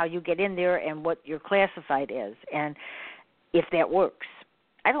book, how you get in there, and what you're classified as, and if that works.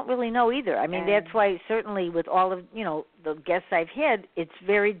 I don't really know either. I mean, that's why certainly with all of the guests I've had, it's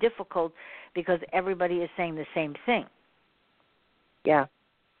very difficult because everybody is saying the same thing. Yeah.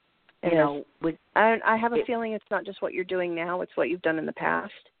 You know, I have a feeling it's not just what you're doing now; it's what you've done in the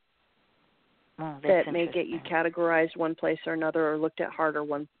past. Well, that may get you categorized one place or another, or looked at harder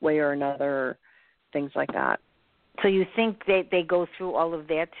one way or another, or things like that. So you think they go through all of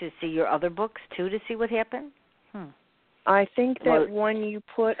that to see your other books too, to see what happened? I think that when you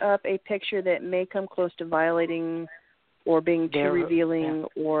put up a picture that may come close to violating or being too revealing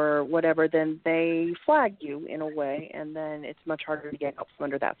or whatever, then they flag you in a way, and then it's much harder to get out from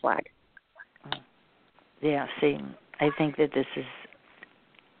under that flag. Yeah, see, I think that this is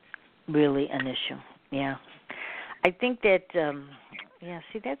really an issue. Yeah. I think that,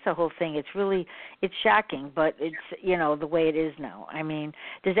 see, that's the whole thing. It's shocking, but it's, the way it is now. I mean,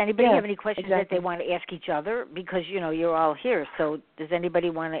 does anybody have any questions that they want to ask each other? Because, you're all here. So does anybody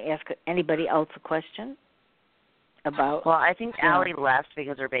want to ask anybody else a question about? Well, I think Allie left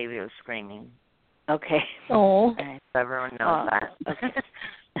because her baby was screaming. Okay. Oh. Everyone knows that. Okay.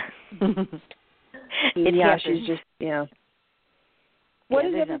 She's just, What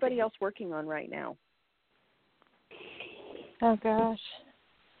is everybody else working on right now? Oh gosh.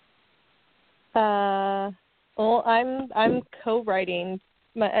 Well, I'm co-writing.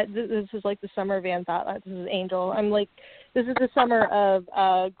 This is like the summer of This is Angel. This is the summer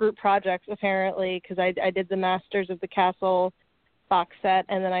of group projects apparently, because I did the Masters of the Castle box set,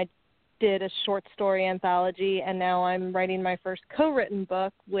 and then I did a short story anthology, and now I'm writing my first co-written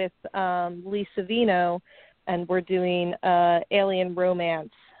book with Lee Savino, and we're doing alien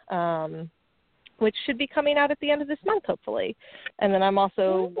romance, which should be coming out at the end of this month, hopefully. And then I'm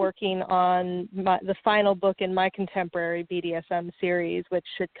also working on the final book in my contemporary BDSM series, which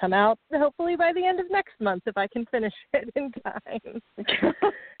should come out hopefully by the end of next month if I can finish it in time.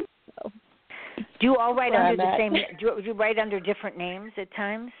 So, do you all write under the same? Do you write under different names at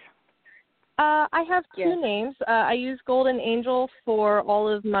times? I have two names. I use Golden Angel for all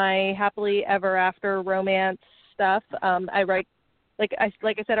of my happily ever after romance stuff. I write, like I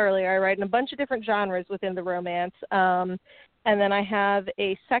said earlier, I write in a bunch of different genres within the romance. And then I have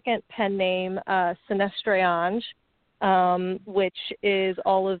a second pen name, Sinestreange, which is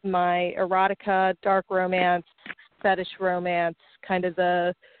all of my erotica, dark romance, fetish romance, kind of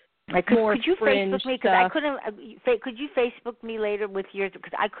the more could you fringe Facebook me? Because I couldn't. Could you Facebook me later with yours?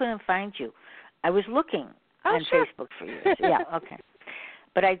 Because I couldn't find you. I was looking on Facebook for you. Yeah, okay.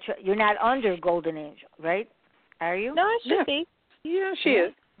 But you're not under Golden Angel, right? Are you? No, I should be. Yeah, she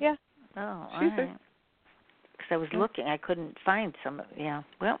is. Yeah. Oh, all right. Because I was looking, I couldn't find some. Yeah.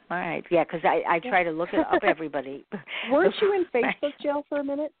 Well, all right. Yeah, because I try to look it up everybody. Weren't you in Facebook jail for a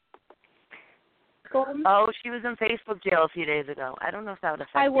minute? Golden? Oh, she was in Facebook jail a few days ago. I don't know if that would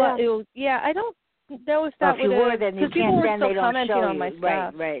affect I was. Yeah, I don't know if that would. If you were, then you can't. Then they don't show on my you.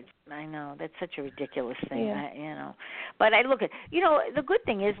 stuff. Right. I know that's such a ridiculous thing. Yeah. But I look at. The good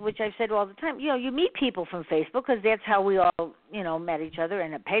thing is, which I've said all the time. You meet people from Facebook because that's how we all, met each other.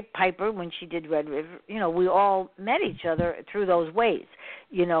 And Piper, when she did Red River, we all met each other through those ways.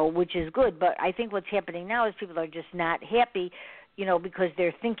 Which is good. But I think what's happening now is people are just not happy, because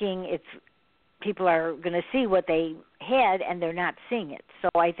they're thinking people are going to see what they had and they're not seeing it. So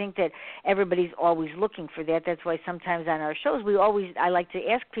I think that everybody's always looking for that. That's why sometimes on our shows I like to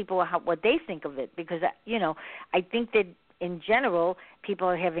ask people what they think of it, because I think that in general people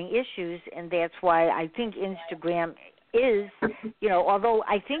are having issues, and that's why I think Instagram is, although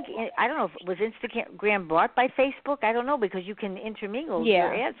I don't know if was Instagram bought by Facebook. I don't know, because you can intermingle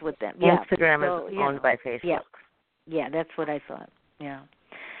your ads with them. Yeah. Instagram is owned by Facebook. Yeah, that's what I thought. Yeah.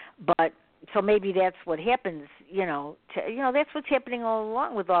 But so maybe that's what happens, that's what's happening all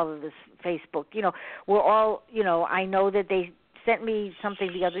along with all of this Facebook. We're all, I know that they sent me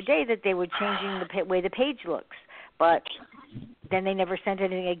something the other day that they were changing the way the page looks, but then they never sent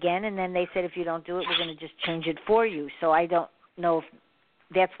anything again, and then they said if you don't do it, we're going to just change it for you. So I don't know if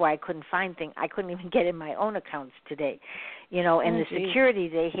that's why I couldn't find things. I couldn't even get in my own accounts today, and the security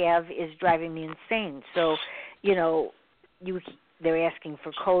they have is driving me insane. So, they're asking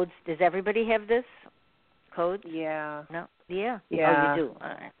for codes. Does everybody have this? Codes? Yeah. No? Yeah? Yeah. Oh, you do? All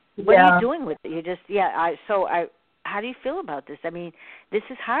right. What are you doing with it? You just, how do you feel about this? I mean, this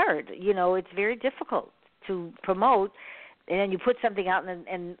is hard. It's very difficult to promote, and then you put something out,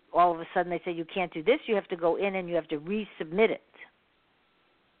 and all of a sudden they say you can't do this. You have to go in and you have to resubmit it.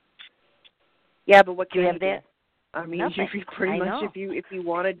 Yeah, but what can you have do? That? I mean, Nothing. you pretty much, if you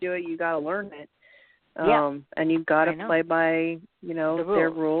want to do it, you got to learn it. And you've got to play by,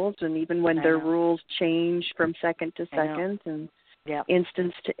 their rules, and even when their rules change from second to second and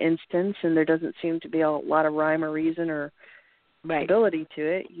instance to instance, and there doesn't seem to be a lot of rhyme or reason or ability to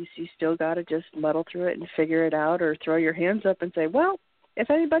it, you still got to just muddle through it and figure it out, or throw your hands up and say, well, if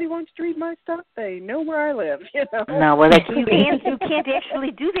anybody wants to read my stuff, they know where I live. You know. No, well, you can't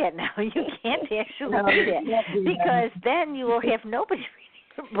actually do that now. You can't actually do that because then you will have nobody reading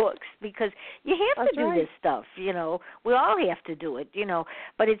your books because you have to do this stuff. You know, we all have to do it. You know,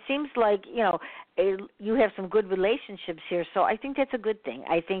 but it seems like you have some good relationships here, so I think that's a good thing.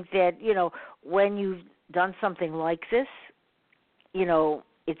 I think that when you've done something like this,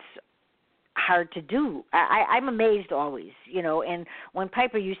 it's hard to do. I'm amazed always, and when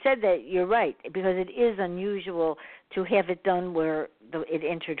Piper, you said that, you're right, because it is unusual to have it done where it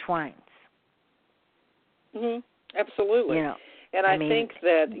intertwines. Absolutely. And I think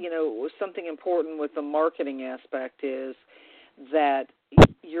that, something important with the marketing aspect is that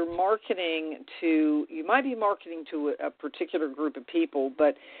you might be marketing to a particular group of people,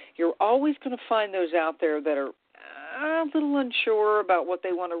 but you're always going to find those out there that are a little unsure about what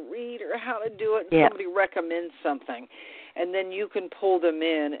they want to read or how to do it, and somebody recommends something, and then you can pull them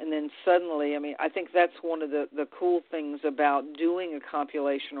in, and then suddenly, I think that's one of the cool things about doing a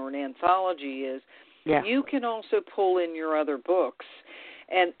compilation or an anthology is you can also pull in your other books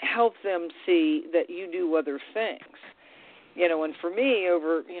and help them see that you do other things. And for me,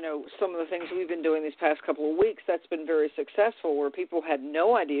 over, some of the things we've been doing these past couple of weeks, that's been very successful, where people had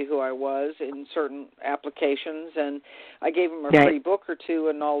no idea who I was in certain applications, and I gave them a free book or two,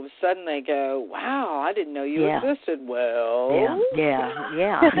 and all of a sudden they go, wow, I didn't know you existed. Well.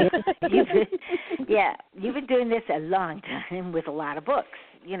 You've been doing this a long time with a lot of books,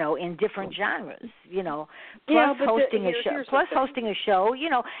 in different genres, plus hosting a show,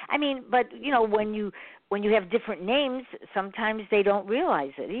 but, when you have different names, sometimes they don't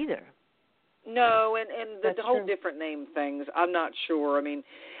realize it either. No, and the whole different name things, I'm not sure.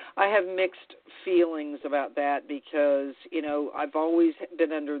 I have mixed feelings about that because, I've always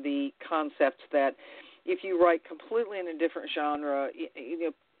been under the concept that if you write completely in a different genre,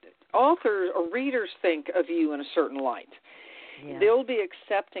 authors or readers think of you in a certain light. Yeah. They'll be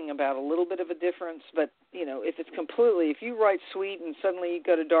accepting about a little bit of a difference, but, if you write sweet and suddenly you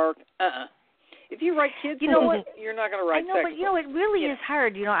go to dark, If you write kids, you're not going to write sex. I know, but it really is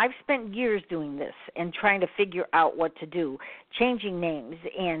hard. I've spent years doing this and trying to figure out what to do, changing names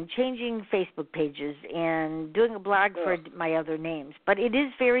and changing Facebook pages and doing a blog for my other names. But it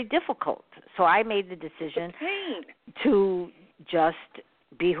is very difficult. So I made the decision to just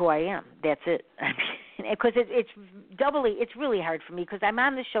be who I am. That's it. Because it's really hard for me because I'm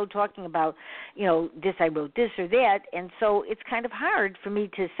on the show talking about, this, I wrote this or that, and so it's kind of hard for me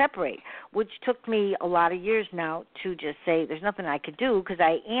to separate, which took me a lot of years now to just say there's nothing I could do because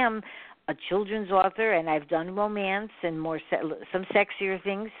I am a children's author and I've done romance and some sexier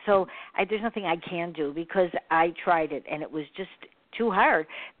things, so there's nothing I can do because I tried it and it was just too hard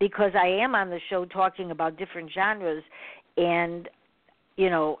because I am on the show talking about different genres and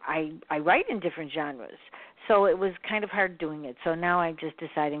I write in different genres, so it was kind of hard doing it. So now I'm just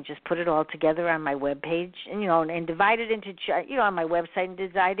deciding just put it all together on my webpage, and divide it into, on my website and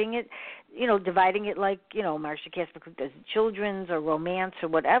dividing it like, Marsha Casper does children's or romance or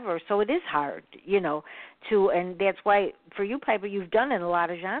whatever. So it is hard, and that's why for you, Piper, you've done in a lot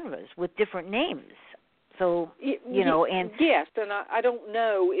of genres with different names. So, and yes, and I don't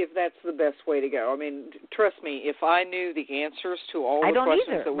know if that's the best way to go. Trust me, if I knew the answers to all the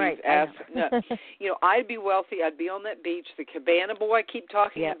questions that we've asked, I'd be wealthy. I'd be on that beach. The cabana boy I keep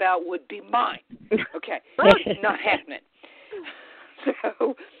talking about would be mine. Okay, not happening.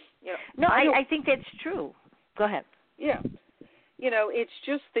 So, no, I think that's true. Go ahead. Yeah. It's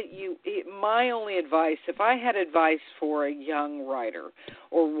just that my only advice, if I had advice for a young writer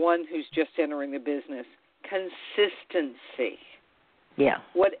or one who's just entering the business, consistency. Yeah.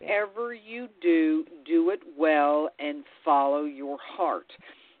 Whatever you do it well and follow your heart.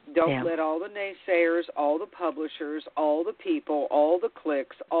 Don't let all the naysayers, all the publishers, all the people, all the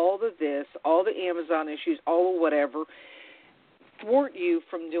clicks, all the this, all the Amazon issues, all the whatever, thwart you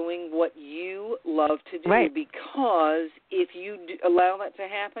from doing what you love to do. Right. Because if you allow that to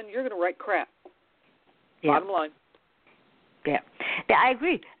happen, you're going to write crap. Yeah. Bottom line. Yeah, I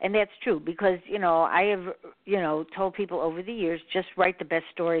agree, and that's true because, I have, told people over the years, just write the best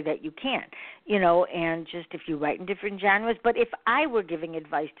story that you can, and just if you write in different genres. But if I were giving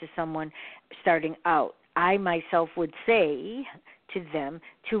advice to someone starting out, I myself would say to them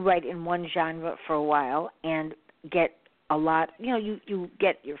to write in one genre for a while and get a lot, you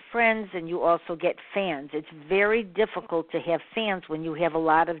get your friends and you also get fans. It's very difficult to have fans when you have a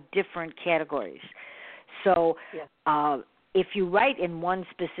lot of different categories. So, if you write in one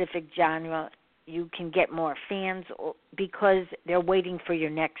specific genre, you can get more fans because they're waiting for your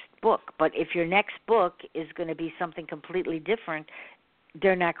next book. But if your next book is going to be something completely different,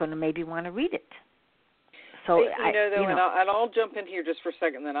 they're not going to maybe want to read it. So and I'll jump in here just for a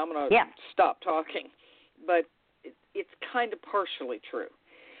second, then I'm going to stop talking. But it's kind of partially true.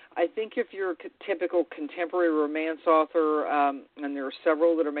 I think if you're a typical contemporary romance author, and there are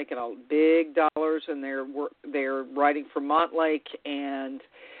several that are making big dollars, and they're writing for Montlake and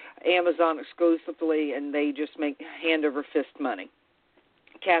Amazon exclusively, and they just make hand over fist money.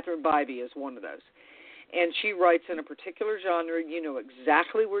 Catherine Bybee is one of those. And she writes in a particular genre. You know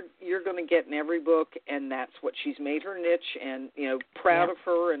exactly what you're going to get in every book, and that's what she's made her niche, and, proud of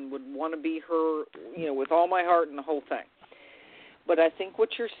her and would want to be her, with all my heart and the whole thing. But I think what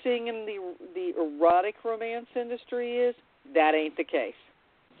you're seeing in the erotic romance industry is that ain't the case.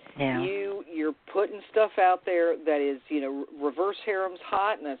 Yeah. You're putting stuff out there that is, reverse harem's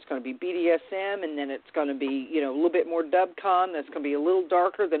hot, and that's going to be BDSM, and then it's going to be, a little bit more dubcon. That's going to be a little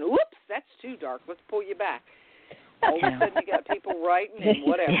darker than, whoops, that's too dark. Let's pull you back. All of a sudden you got people writing and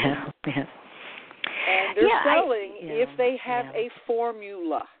whatever. Yeah. And they're selling if they have a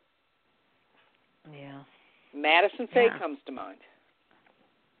formula. Yeah. Madison Faye comes to mind.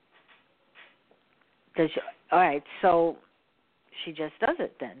 All right, so she just does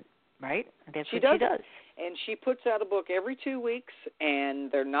it then, right? That's what she does. And she puts out a book every 2 weeks,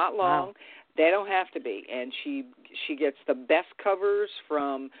 and they're not long. Wow. They don't have to be. And she gets the best covers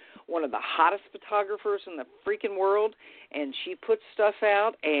from one of the hottest photographers in the freaking world, and she puts stuff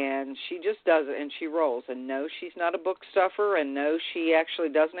out, and she just does it, and she rolls. And no, she's not a book stuffer, and no, she actually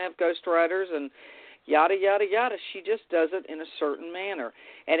doesn't have ghostwriters, and yada, yada, yada. She just does it in a certain manner.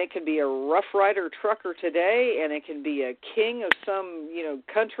 And it can be a Rough Rider trucker today, and it can be a king of some,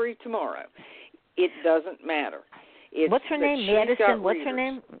 country tomorrow. It doesn't matter. What's her name? Madison. What's her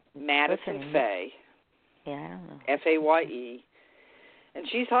name? Madison Faye. Yeah, I don't know. Faye. And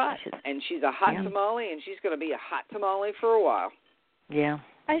she's hot. And she's a hot tamale, and she's going to be a hot tamale for a while. Yeah.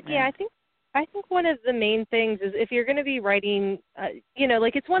 I think one of the main things is if you're going to be writing,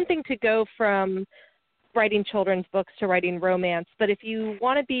 it's one thing to go from writing children's books to writing romance, but if you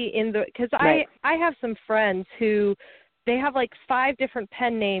want to be in the, because I have some friends who, they have like 5 different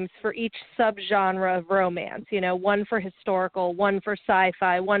pen names for each subgenre of romance, one for historical, one for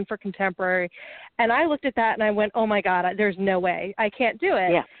sci-fi, one for contemporary. And I looked at that and I went, oh my God, there's no way. I can't do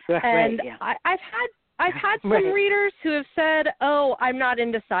it. Yeah, and I've had some readers who have said, oh, I'm not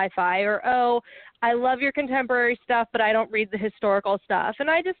into sci-fi, or, oh, I love your contemporary stuff, but I don't read the historical stuff. And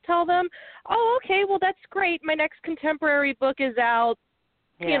I just tell them, oh, okay, well, that's great. My next contemporary book is out,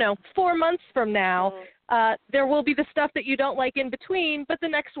 4 months from now. There will be the stuff that you don't like in between, but the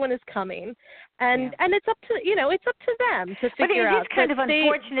next one is coming. And it's up to, it's up to them to figure out. But it's kind of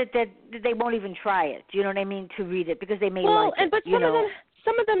unfortunate that they won't even try it. Do you know what I mean? To read it, because they may like it. But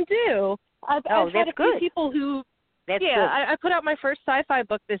some of them do. I've had a few people who, I put out my first sci-fi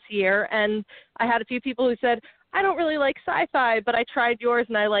book this year, and I had a few people who said, I don't really like sci-fi, but I tried yours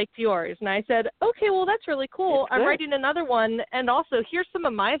and I liked yours. And I said, okay, well, that's really cool. I'm writing another one, and also here's some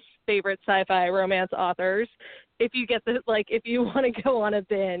of my favorite sci-fi romance authors. If you get if you want to go on a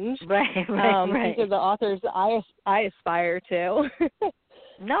binge, right. These are the authors I aspire to.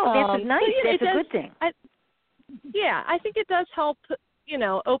 No, that's nice. That's a good thing. I think it does help.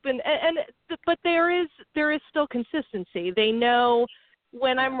 Open but there is still consistency. They know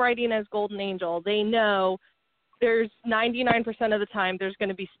when I'm writing as Golden Angel, they know there's 99% of the time there's going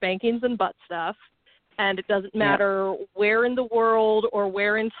to be spankings and butt stuff, and it doesn't matter where in the world or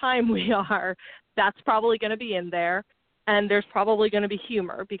where in time we are. That's probably going to be in there, and there's probably going to be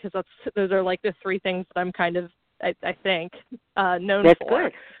humor, because those are like the 3 things that I'm kind of I think known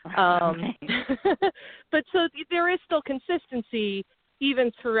for. That's good. But so there is still consistency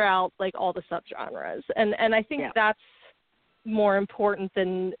even throughout like all the subgenres, and I think that's more important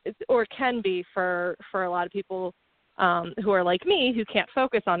than, or can be for a lot of people who are like me, who can't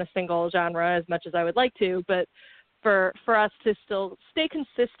focus on a single genre as much as I would like to, but for us to still stay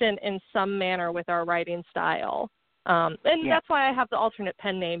consistent in some manner with our writing style. That's why I have the alternate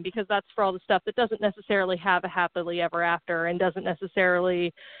pen name, because that's for all the stuff that doesn't necessarily have a happily ever after and doesn't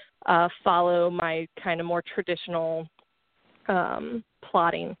necessarily follow my kind of more traditional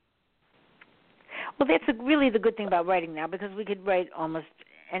plotting. Well, that's really the good thing about writing now, because we could write almost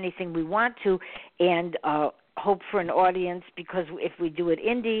anything we want to and hope for an audience, because if we do it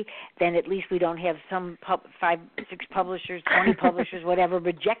indie, then at least we don't have some 5, 6 publishers, 20 publishers, whatever,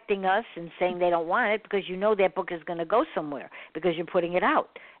 rejecting us and saying they don't want it, because that book is going to go somewhere because you're putting it out.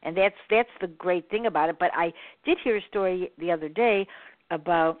 And that's the great thing about it. But I did hear a story the other day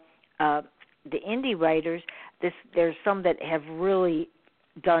about the indie writers. There's some that have really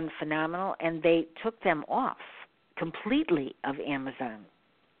done phenomenal, and they took them off completely of Amazon,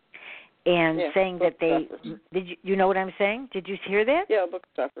 and saying that they did. You know what I'm saying? Did you hear that? Yeah, book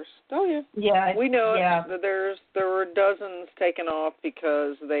stuffers. Oh yeah. Yeah. We know yeah. it. There were dozens taken off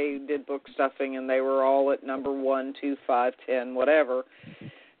because they did book stuffing, and they were all at number 1, 2, 5, 10, whatever.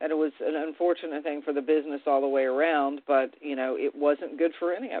 And it was an unfortunate thing for the business all the way around, but it wasn't good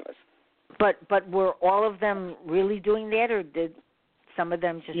for any of us. But were all of them really doing that, or did some of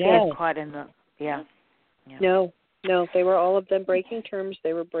them just get caught in the? Yeah. No, they were all of them breaking terms.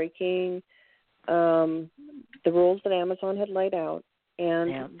 They were breaking the rules that Amazon had laid out,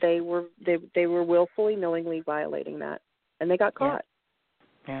 and they were willfully, knowingly violating that, and they got caught.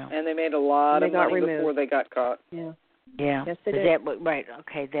 Yeah. And they made a lot of money before they got caught. Yeah. Yeah. Yes, they did. Right.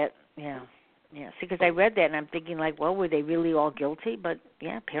 Okay. Yeah. See, because I read that and I'm thinking like, well, were they really all guilty? But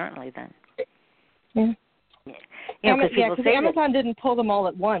yeah, apparently then. Yeah. Because Amazon didn't pull them all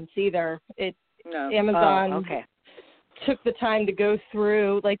at once either. Amazon took the time to go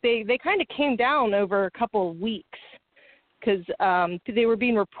through. Like they kind of came down over a couple of weeks because they were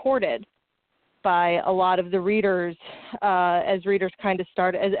being reported by a lot of the readers as readers kind of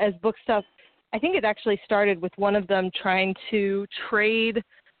started as book stuff. I think it actually started with one of them trying to trade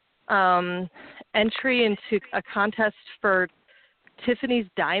entry into a contest for Tiffany's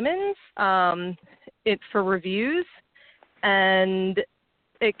diamonds for reviews, and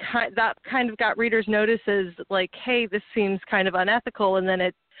that kind of got readers' notice as like, hey, this seems kind of unethical, and then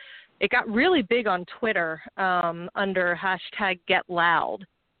it got really big on Twitter under #GetLoud,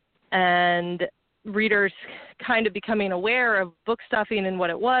 and readers kind of becoming aware of book stuffing and what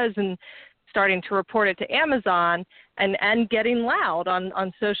it was, and starting to report it to Amazon and getting loud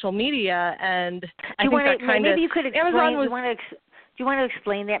on social media. And I think that kind of, maybe you could explain, Amazon was, do you want to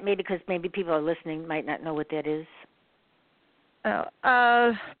explain that maybe, because maybe people are listening might not know what that is?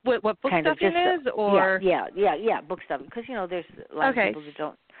 What book stuffing is? Or book stuffing, because there's a lot of people that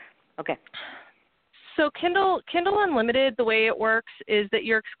don't. Okay. So Kindle Unlimited, the way it works is that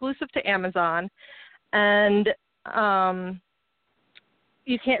you're exclusive to Amazon, and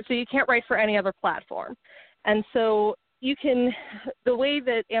you can't write for any other platform. And so the way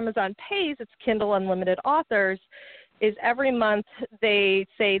that Amazon pays its Kindle Unlimited authors is every month they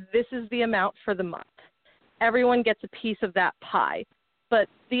say this is the amount for the month. Everyone gets a piece of that pie, but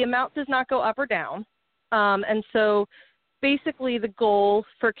the amount does not go up or down. And so basically the goal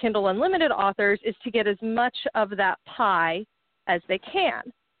for Kindle Unlimited authors is to get as much of that pie as they can.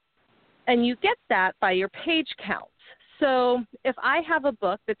 And you get that by your page counts. So if I have a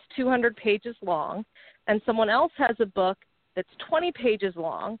book that's 200 pages long and someone else has a book that's 20 pages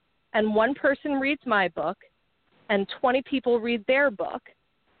long, and one person reads my book and 20 people read their book,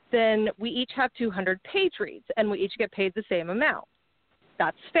 then we each have 200 page reads and we each get paid the same amount.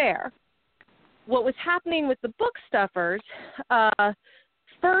 That's fair. What was happening with the book stuffers,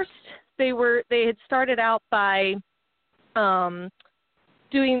 first they had started out by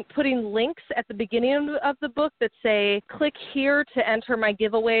putting links at the beginning of the book that say, click here to enter my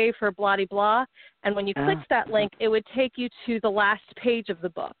giveaway for blah, blah, blah. And when you clicked that link, it would take you to the last page of the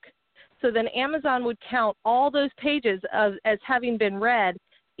book. So then Amazon would count all those pages as having been read,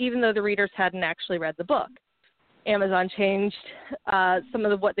 even though the readers hadn't actually read the book. Amazon changed some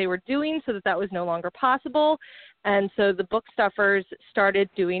of what they were doing so that was no longer possible. And so the book stuffers started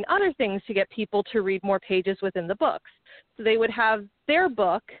doing other things to get people to read more pages within the books. So they would have their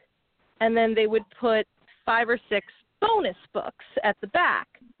book, and then they would put 5 or 6 bonus books at the back.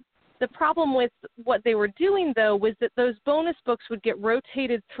 The problem with what they were doing, though, was that those bonus books would get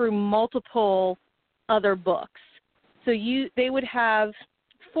rotated through multiple other books. So they would have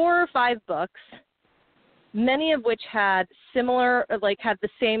 4 or 5 books, many of which had had the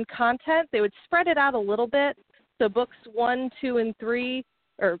same content. They would spread it out a little bit. So books 1, 2, and 3,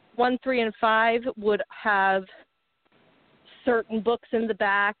 or 1, 3, and 5 would have certain books in the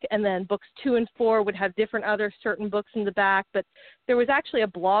back, and then books 2 and 4 would have different other certain books in the back. But there was actually a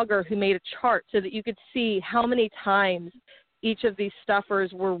blogger who made a chart so that you could see how many times each of these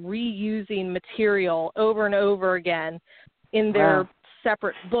stuffers were reusing material over and over again in their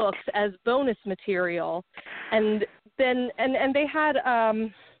separate books as bonus material. And then and they had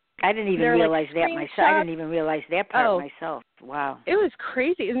I didn't even realize that myself. I didn't even realize that part myself. Wow. It was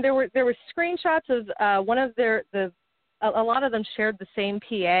crazy. And there were screenshots of one of a lot of them shared the same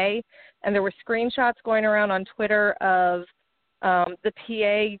PA, and there were screenshots going around on Twitter of the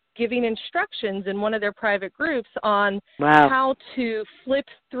PA giving instructions in one of their private groups on how to flip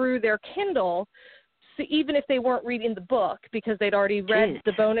through their Kindle, so even if they weren't reading the book because they'd already read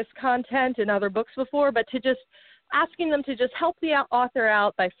the bonus content in other books before, but to just asking them to just help the author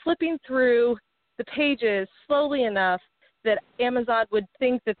out by flipping through the pages slowly enough that Amazon would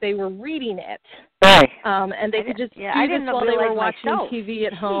think that they were reading it. Right. And they could just do this while they were watching TV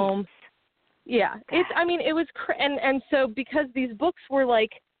at home. Yeah. It was, and so because these books were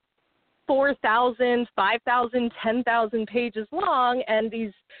like 4,000, 5,000, 10,000 pages long, and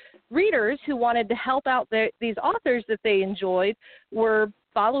these readers who wanted to help out these authors that they enjoyed were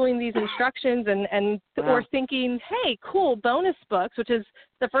following these instructions or thinking, hey, cool, bonus books, which is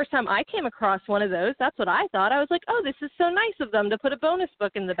the first time I came across one of those. That's what I thought. I was like, oh, this is so nice of them to put a bonus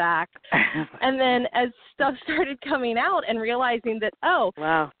book in the back. And then as stuff started coming out and realizing that,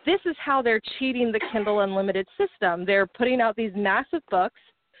 this is how they're cheating the Kindle Unlimited system. They're putting out these massive books,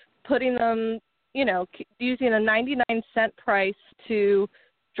 putting them, using a 99-cent price to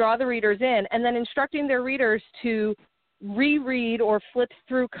draw the readers in, and then instructing their readers to reread or flip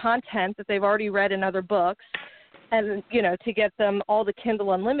through content that they've already read in other books, and to get them all the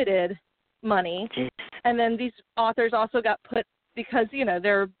Kindle Unlimited money. And then these authors also got put, because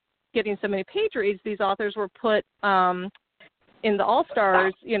they're getting so many page reads, these authors were put in the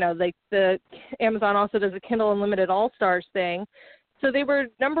All-Stars. The Amazon also does a Kindle Unlimited All-Stars thing, so they were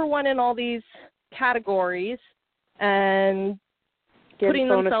number one in all these categories and putting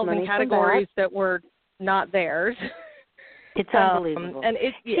themselves in categories that were not theirs. It's unbelievable. And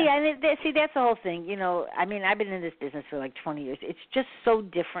that's the whole thing. I've been in this business for like 20 years. It's just so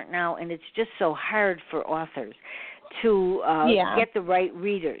different now, and it's just so hard for authors to get the right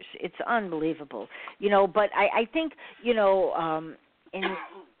readers. It's unbelievable. But I think, and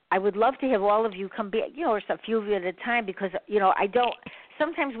I would love to have all of you come back, or a few of you at a time, because, I don't.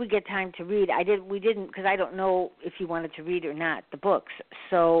 Sometimes we get time to read. We didn't, because I don't know if you wanted to read or not the books.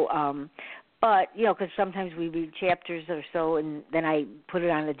 So, but because sometimes we read chapters or so, and then I put it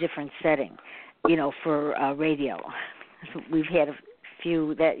on a different setting, for radio. We've had a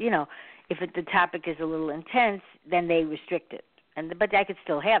few that, if the topic is a little intense, then they restrict it. But I could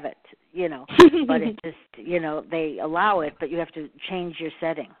still have it, but it just, they allow it, but you have to change your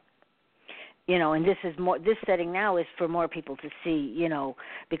setting. And this setting now is for more people to see,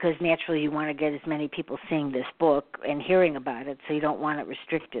 because naturally you want to get as many people seeing this book and hearing about it, so you don't want it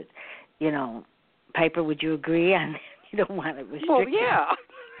restricted. Piper, would you agree on that? You don't want it restricted. Well, yeah.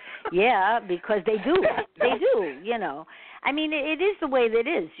 Yeah, because they do. It is the way that it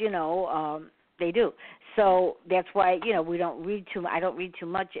is, they do. So that's why, we don't read I don't read too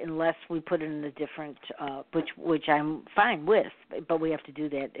much unless we put it in a different, which I'm fine with, but we have to do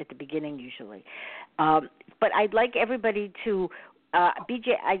that at the beginning usually. But I'd like everybody to,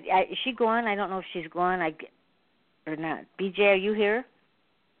 BJ, is she gone? I don't know if she's gone or not. BJ, are you here?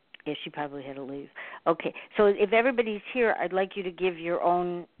 Yeah, she probably had to leave. Okay, so if everybody's here, I'd like you to give your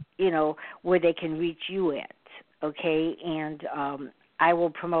own, where they can reach you at, okay? And I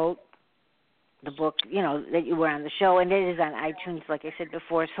will promote the book, that you were on the show, and it is on iTunes, like I said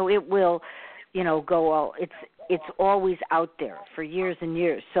before, so it will, go all, it's always out there for years and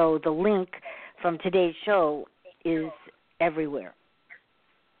years. So the link from today's show is everywhere.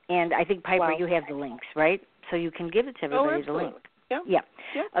 And I think, Piper, you have the links, right? So you can give it to everybody, the link. Yeah.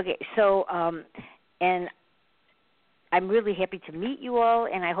 Okay, so, and I'm really happy to meet you all,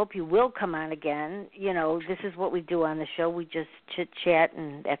 and I hope you will come on again. This is what we do on the show. We just chit-chat,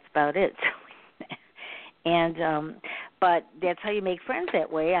 and that's about it. And but that's how you make friends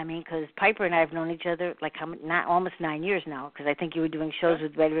that way. Because Piper and I have known each other almost 9 years now, because I think you were doing shows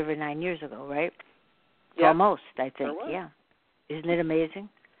with Red River 9 years ago, right? Yeah. Almost, I think. Yeah. Isn't it amazing?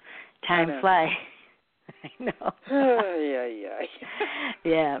 Time flies. I know.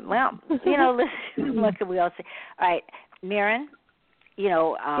 Yeah. Well, listen, what can we all say? All right, Maren,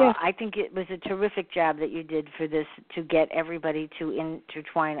 I think it was a terrific job that you did for this, to get everybody to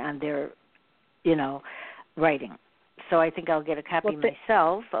intertwine on their, writing. So I think I'll get a copy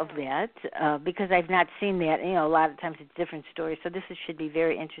myself of that, because I've not seen that. A lot of times it's different stories, so this should be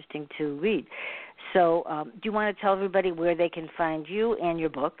very interesting to read. So do you want to tell everybody where they can find you and your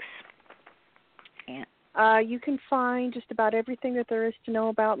books? You can find just about everything that there is to know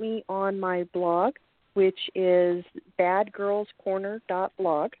about me on my blog, which is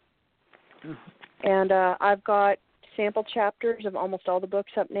badgirlscorner.blog. And I've got sample chapters of almost all the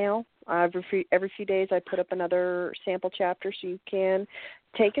books up now. Every few days I put up another sample chapter, so you can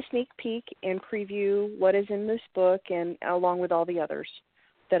take a sneak peek and preview what is in this book, and along with all the others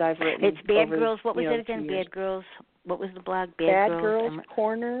that I've written. It's Bad Girls. What was it again? Bad Girls. What was the blog? Bad Girls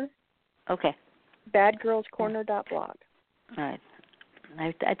Corner. Okay. Badgirlscorner.blog. All right.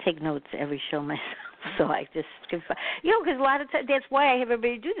 I take notes every show myself, so I just can find, because a lot of times, that's why I have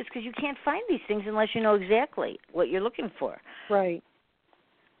everybody do this, because you can't find these things unless you know exactly what you're looking for. Right.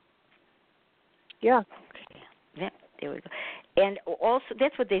 Yeah. Okay. Yeah, there we go. And also,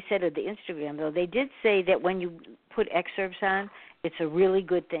 that's what they said at the Instagram, though. They did say that when you put excerpts on, it's a really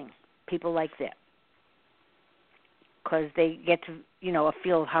good thing. People like that because they get to, a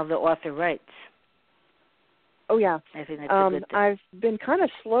feel of how the author writes. Oh, yeah. I think that's a good thing. I've been kind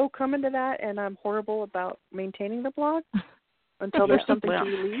of slow coming to that, and I'm horrible about maintaining the blog until there's something to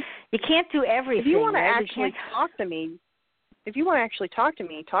release. You can't do everything. If you want to right? actually talk to me,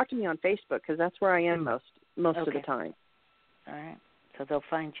 talk to me on Facebook, because that's where I am most of the time. All right. So they'll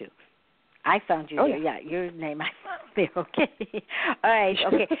find you. I found you there. Yeah, your name I found there. Okay. All right.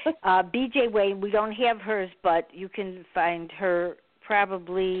 Okay. BJ Wayne, we don't have hers, but you can find her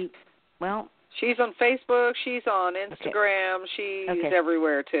probably, she's on Facebook. She's on Instagram. She's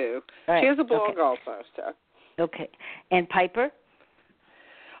everywhere, too. Right. She has a blog also. So. Okay. And Piper?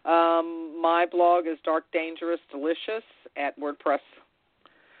 My blog is Dark, Dangerous, Delicious at WordPress.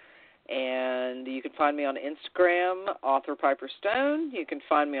 And you can find me on Instagram, author Piper Stone. You can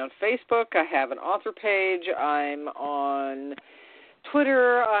find me on Facebook. I have an author page. I'm on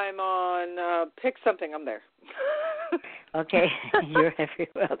Twitter. I'm on pick something. I'm there. Okay. You're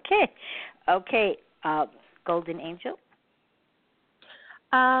everywhere. Okay. Golden Angel?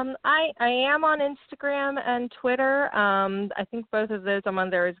 I am on Instagram and Twitter. I think both of those I'm on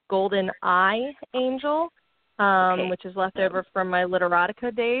there is Golden Eye Angel. Which is left over from my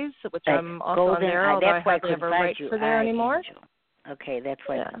Literotica days, which I'm also on there, although I hardly ever write for there anymore. Angel. Okay, that's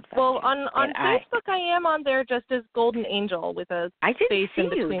why I couldn't find Well, you. on Facebook, I am on there just as Golden Angel with a space in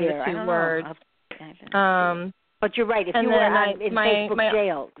between the two words. But you're right. If you were in Facebook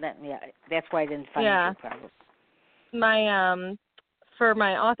jail, that's why I didn't find you probably. My for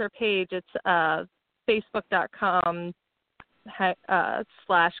my author page, it's facebook.com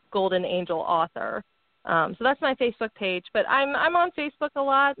 /Golden Angel Author. So that's my Facebook page, but I'm on Facebook a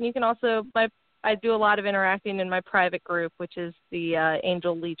lot, and you can also I do a lot of interacting in my private group, which is the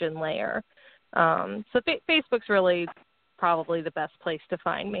Angel Legion Layer. So Facebook's really probably the best place to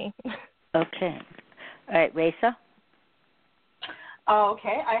find me. Okay. All right, Raisa?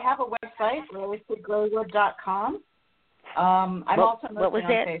 Okay, I have a website, RaisaGraywood.com. I'm also mostly on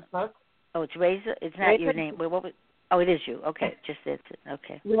Facebook. Oh, it's Raisa? It's not your name. Wait, what was? Oh, it is you. Okay, just that's it.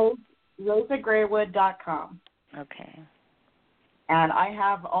 Okay. RaisaGraywood.com. Okay. And I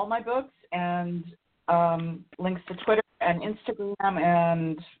have all my books and links to Twitter and Instagram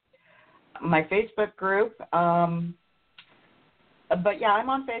and my Facebook group. But yeah, I'm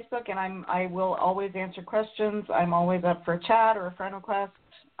on Facebook, and I will always answer questions. I'm always up for a chat or a friend request.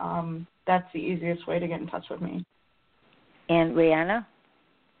 That's the easiest way to get in touch with me. And Rihanna?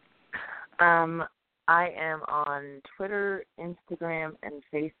 I am on Twitter, Instagram, and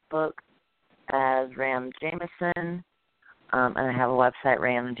Facebook as Ram Jameson, and I have a website,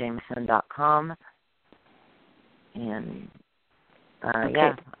 ramjameson.com. And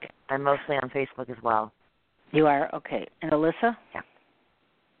I'm mostly on Facebook as well. You are? Okay. And Alyssa? Yeah.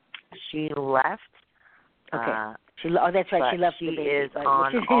 She left. Okay. That's right. She left the baby. Is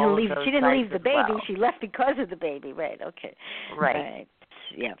on she didn't leave the baby. Well. She left because of the baby. Right. Okay. Right. All right.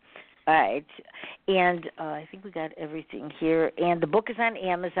 Yeah. All right. And I think we got everything here. And the book is on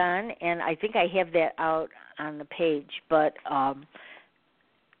Amazon, and I think I have that out on the page, but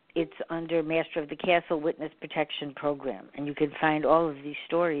it's under Master of the Castle Witness Protection Program, and you can find all of these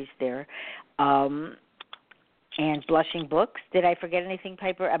stories there. And Blushing Books. Did I forget anything,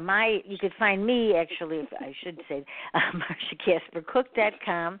 Piper? You could find me, actually, I should say,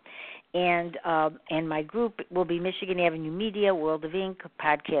 MarshaCasperCook.com, and my group will be Michigan Avenue Media, World of Ink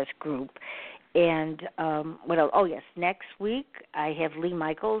podcast group. And what else? Oh, yes, next week I have Lee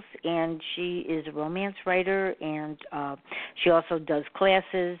Michaels, and she is a romance writer, and she also does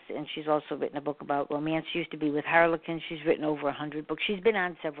classes, and she's also written a book about romance. She used to be with Harlequin. She's written over 100 books. She's been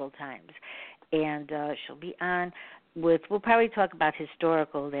on several times. And she'll be on we'll probably talk about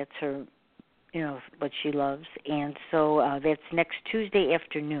historical. That's her, what she loves. And so that's next Tuesday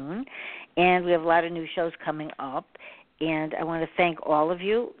afternoon. And we have a lot of new shows coming up. And I want to thank all of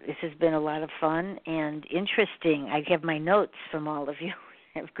you. This has been a lot of fun and interesting. I have my notes from all of you.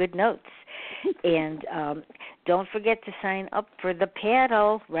 I have good notes. And don't forget to sign up for the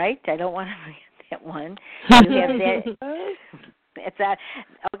paddle, right? I don't want to forget that one. You have that. It's that.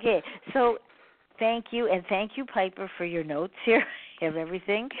 Okay, so thank you, and thank you, Piper, for your notes here. You have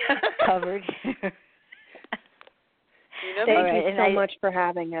everything covered here. Thank you so much for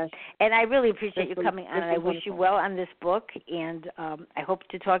having us. And I really appreciate you coming on, and I wish you well on this book, and I hope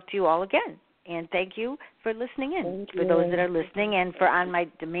to talk to you all again. And thank you for listening in. For those that are listening, and for On My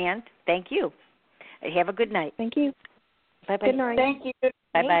Demand, thank you. Have a good night. Thank you. Bye-bye. Good night. Thank you.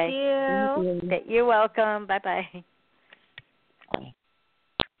 Bye-bye. Thank you. You're welcome. Bye-bye. Bye.